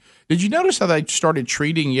either. Did you notice how they started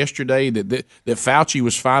treating yesterday that Fauci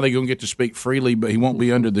was finally going to get to speak freely, but he won't be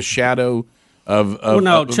under the shadow of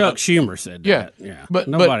Chuck Schumer said that. Yeah, but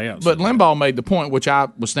nobody else. But Limbaugh made the point, which I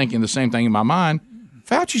was thinking the same thing in my mind.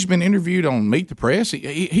 Fauci's been interviewed on Meet the Press.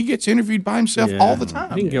 He gets interviewed by himself all the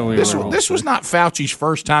time. He can go This was not Fauci's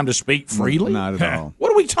first time to speak freely. Not at all.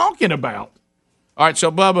 What are we talking about? All right,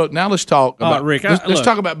 so Bubba, now let's talk about Rick. Let's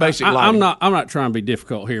talk about basic lighting. I'm not trying to be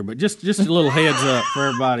difficult here, but just a little heads up for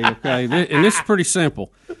everybody. Okay, and this is pretty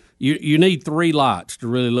simple. You need 3 lights to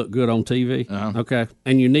really look good on TV. Okay,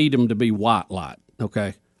 and you need them to be white light.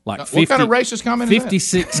 Okay. Like what kind of racist comment is that?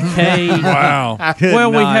 56K. Wow.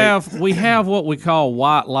 Well, we have what we call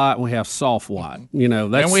white light, and we have soft white.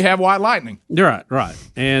 And we have white lightning. Right.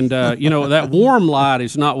 And that warm light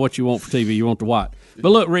is not what you want for TV. You want the white. But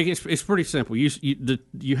look, Rick, it's pretty simple.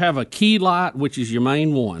 You have a key light, which is your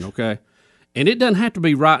main one, okay? And it doesn't have to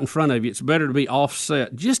be right in front of you. It's better to be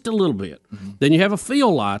offset just a little bit. Mm-hmm. Then you have a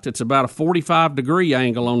field light that's about a 45-degree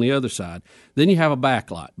angle on the other side. Then you have a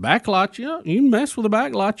backlight. Backlight, you can mess with a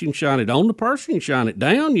backlight. You can shine it on the person. You can shine it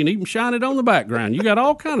down. You can even shine it on the background. You got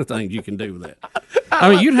all kind of things you can do with that. I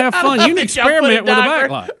mean, you'd have fun. You can experiment with a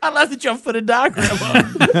backlight. I love that y'all put a diagram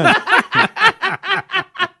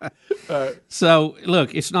on. So,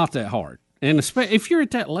 look, it's not that hard. And if you're at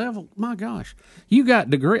that level, my gosh, you got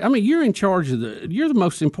degree. I mean, you're in charge of you're the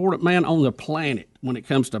most important man on the planet when it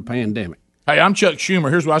comes to a pandemic. Hey, I'm Chuck Schumer.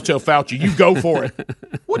 Here's what I tell Fauci. You go for it.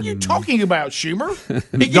 What are you talking about, Schumer?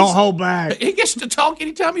 Don't hold back. He gets to talk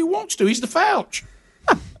anytime he wants to. He's the Fauci.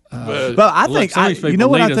 But I think, you know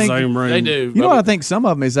what I think? They do. You know what I think some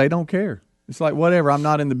of them is they don't care. It's like, whatever, I'm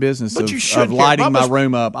not in the business of lighting my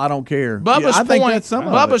room up. I don't care.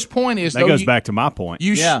 Bubba's point is, that goes back to my point.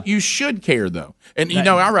 You should care, though. And,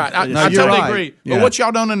 all right, I totally agree. Yeah. But what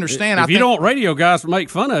y'all don't understand, if you don't want radio guys to make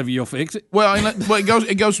fun of you, you'll fix it. Well,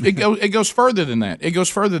 it goes further than that. It goes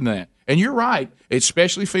further than that. And you're right,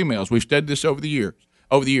 especially females. We've studied this over the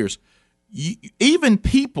years. Even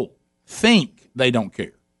people think they don't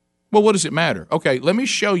care. Well, what does it matter? Okay, let me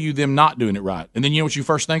show you them not doing it right, and then you know what you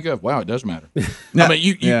first think of? Wow, it does matter. I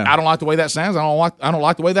mean, I don't like the way that sounds. I don't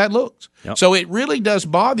like the way that looks. Yep. So it really does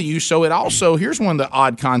bother you. So it also, here's one of the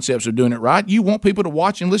odd concepts of doing it right. You want people to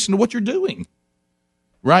watch and listen to what you're doing,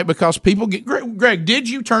 right? Because people get. Greg, did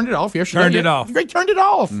you turn it off yesterday? Turned it off. Greg turned it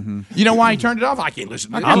off. Mm-hmm. You know why he turned it off? I can't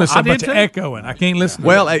listen to it. I listen to echoing. I can't listen.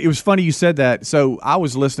 Well, it was funny you said that. So I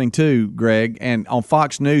was listening to Greg, and on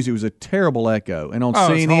Fox News it was a terrible echo, and on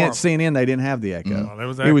CNN they didn't have the echo.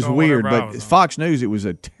 It was weird, but Fox News it was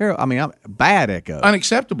a terrible. I mean, bad echo,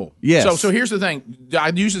 unacceptable. Yes. So here's the thing. I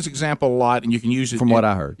use this example a lot, and you can use it from what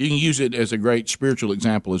I heard. You can use it as a great spiritual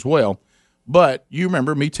example as well. But you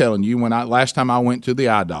remember me telling you when last time I went to the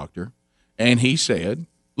eye doctor. And he said,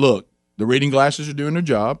 look, the reading glasses are doing their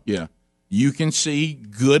job. Yeah. You can see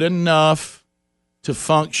good enough to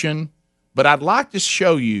function, but I'd like to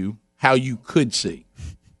show you how you could see.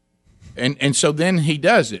 And so then he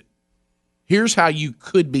does it. Here's how you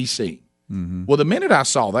could be seen. Mm-hmm. Well, the minute I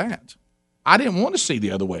saw that, I didn't want to see the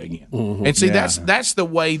other way again. Mm-hmm. And see, that's the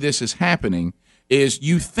way this is happening. Is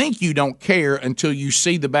you think you don't care until you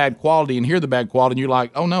see the bad quality and hear the bad quality, and you're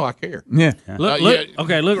like, oh, no, I care. Yeah. Look,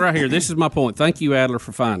 look right here. This is my point. Thank you, Adler,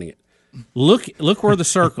 for finding it. Look where the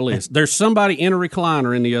circle is. There's somebody in a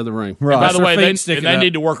recliner in the other room. Right. By the way, they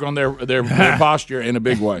need to work on their posture in a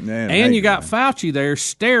big way. And you got Fauci there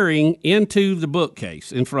staring into the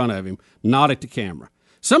bookcase in front of him, not at the camera.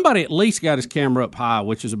 Somebody at least got his camera up high,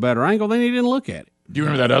 which is a better angle, then he didn't look at it. Do you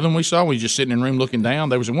remember that other one we saw? We was just sitting in the room looking down.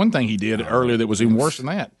 There was one thing he did earlier that was even worse than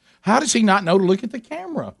that. How does he not know to look at the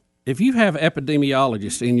camera? If you have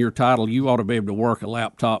epidemiologist in your title, you ought to be able to work a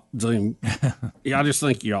laptop Zoom. I just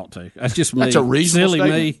think you ought to. That's just me. That's a reasonable silly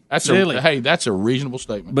statement. Me. Silly. That's a reasonable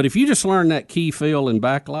statement. But if you just learn that key fill and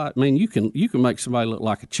backlight, I mean, you can make somebody look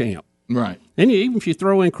like a champ. Right. And even if you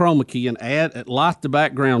throw in chroma key and light the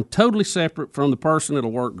background totally separate from the person,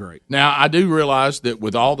 it'll work great. Now, I do realize that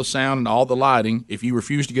with all the sound and all the lighting, if you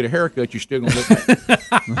refuse to get a haircut, you're still going to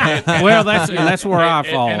look bad. Well, that's where I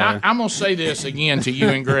fall. And I'm going to say this again to you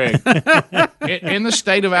and Greg. In the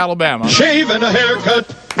state of Alabama, shaving a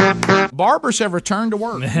haircut. Barbers have returned to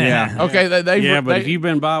work. Yeah. Okay. But if you've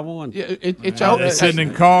been by one, it's sitting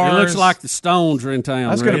in cars. It looks like the Stones are in town.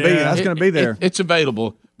 That's going to be there. It's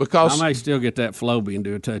available. Because I may still get that Floby and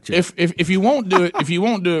do a touch up. If you won't do it, if you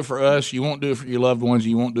won't do it for us, you won't do it for your loved ones,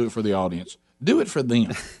 you won't do it for the audience. Do it for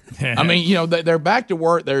them. I mean, they're back to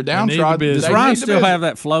work. They're downtrodden. Does Ryan still have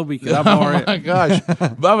that Floby? Oh my gosh,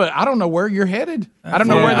 Bubba! I don't know where you're headed. I don't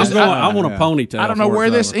know where this. I want a ponytail. I don't know where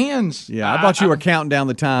this ends. Yeah, I thought you were counting down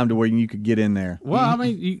the time to where you could get in there. Well, I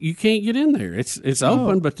mean, you can't get in there. It's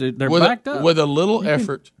open, but they're backed up. With a little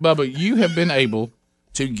effort, Bubba, you have been able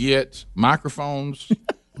to get microphones.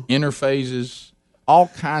 Interfaces, all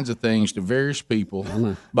kinds of things to various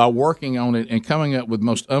people by working on it and coming up with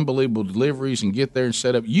most unbelievable deliveries and get there and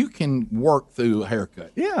set up. You can work through a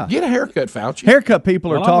haircut. Yeah. Get a haircut, Fauci. Haircut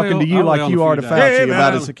people are talking to you like you are to Fauci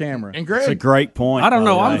about his camera. And Greg. It's a great point. I don't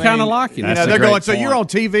know. I'm kind of liking it. They're going, so you're on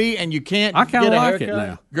TV and you can't I kind of like haircut? it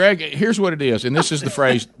now. Greg, here's what it is, and this is the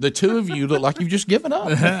phrase, the two of you look like you've just given up.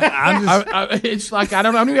 It's like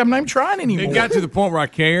I'm not even trying anymore. It got to the point where I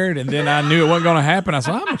cared, and then I knew it wasn't going to happen. I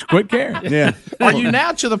said, I'm just quit caring. Yeah. Are you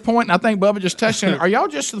now to the point, and I think Bubba just touched on it, are y'all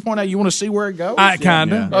just to the point now you want to see where it goes?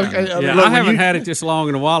 Kind of. Okay. Yeah, I haven't had it this long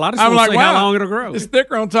in a while. I just want to see how long it'll grow. It's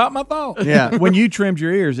thicker on top than I thought. Yeah, when you trimmed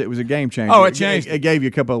your ears, it was a game changer. Oh, it changed. It gave you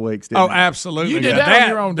a couple of weeks, didn't it? Absolutely. You did that on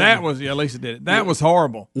your own, That was, Lisa did it. That was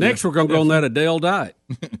horrible. Next, we're going to go on that Adele diet.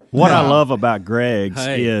 What I love about Greg's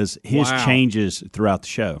is his changes throughout the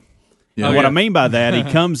show. And what I mean by that, he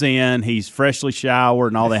comes in, he's freshly showered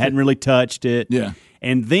and all that, hadn't really touched it. Yeah.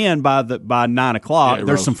 And then by 9 o'clock,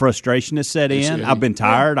 there's some frustration that set in. I've been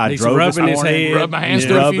tired. I drove this rubbing his morning. head. Rubbed my hands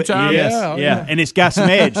to it a few times. Yes, yeah. And it's got some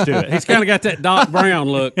edge to it. He's kind of got that Doc Brown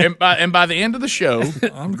look. And by the end of the show,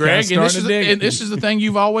 Greg, and this is the thing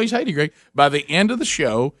you've always hated, Greg. By the end of the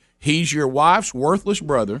show, he's your wife's worthless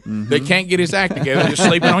brother that can't get his act together, just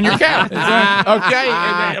sleeping on your couch. Okay,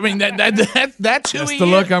 I mean that's who That's he the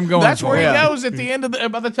is. look I'm going That's for. where he goes at the end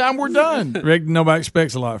of by the time we're done. Rick, nobody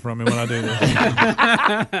expects a lot from me when I do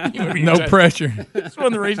this. No pressure. That's one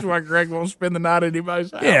of the reasons why Greg won't spend the night at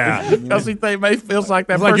anybody's house. Yeah. Because he feels like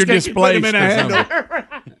that. It's like first you're kick, you put him displaced in a or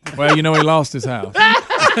handle. Well, he lost his house.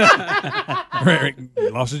 Rick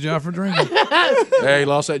lost his job for drinking. Hey, he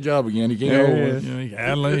lost that job again. He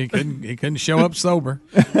can't. He couldn't show up sober.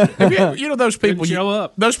 You know those people.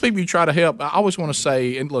 Those people you try to help. I always want to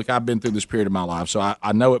say, and look, I've been through this period of my life, so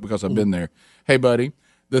I know it because I've been there. Hey, buddy.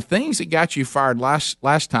 The things that got you fired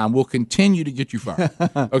last time will continue to get you fired.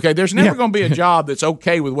 Okay, there's never going to be a job that's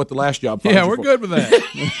okay with what the last job. Yeah, we're good with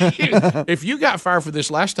that. If you got fired for this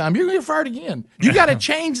last time, you're going to get fired again. You got to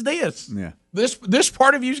change this. Yeah. This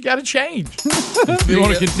part of you's got to change. You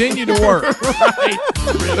want to continue to work. Right.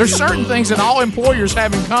 There's certain things that all employers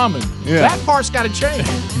have in common. Yeah. That part's got to change.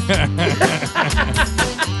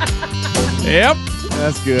 Yep.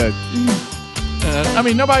 That's good. I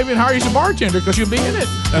mean, nobody even hire you as a bartender because you'll be in it.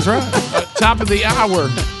 That's right. Top of the hour.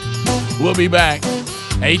 We'll be back.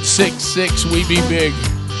 866 We Be Big.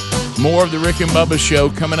 More of the Rick and Bubba Show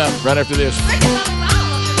coming up right after this.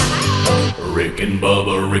 Rick and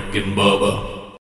Bubba, Rick and Bubba.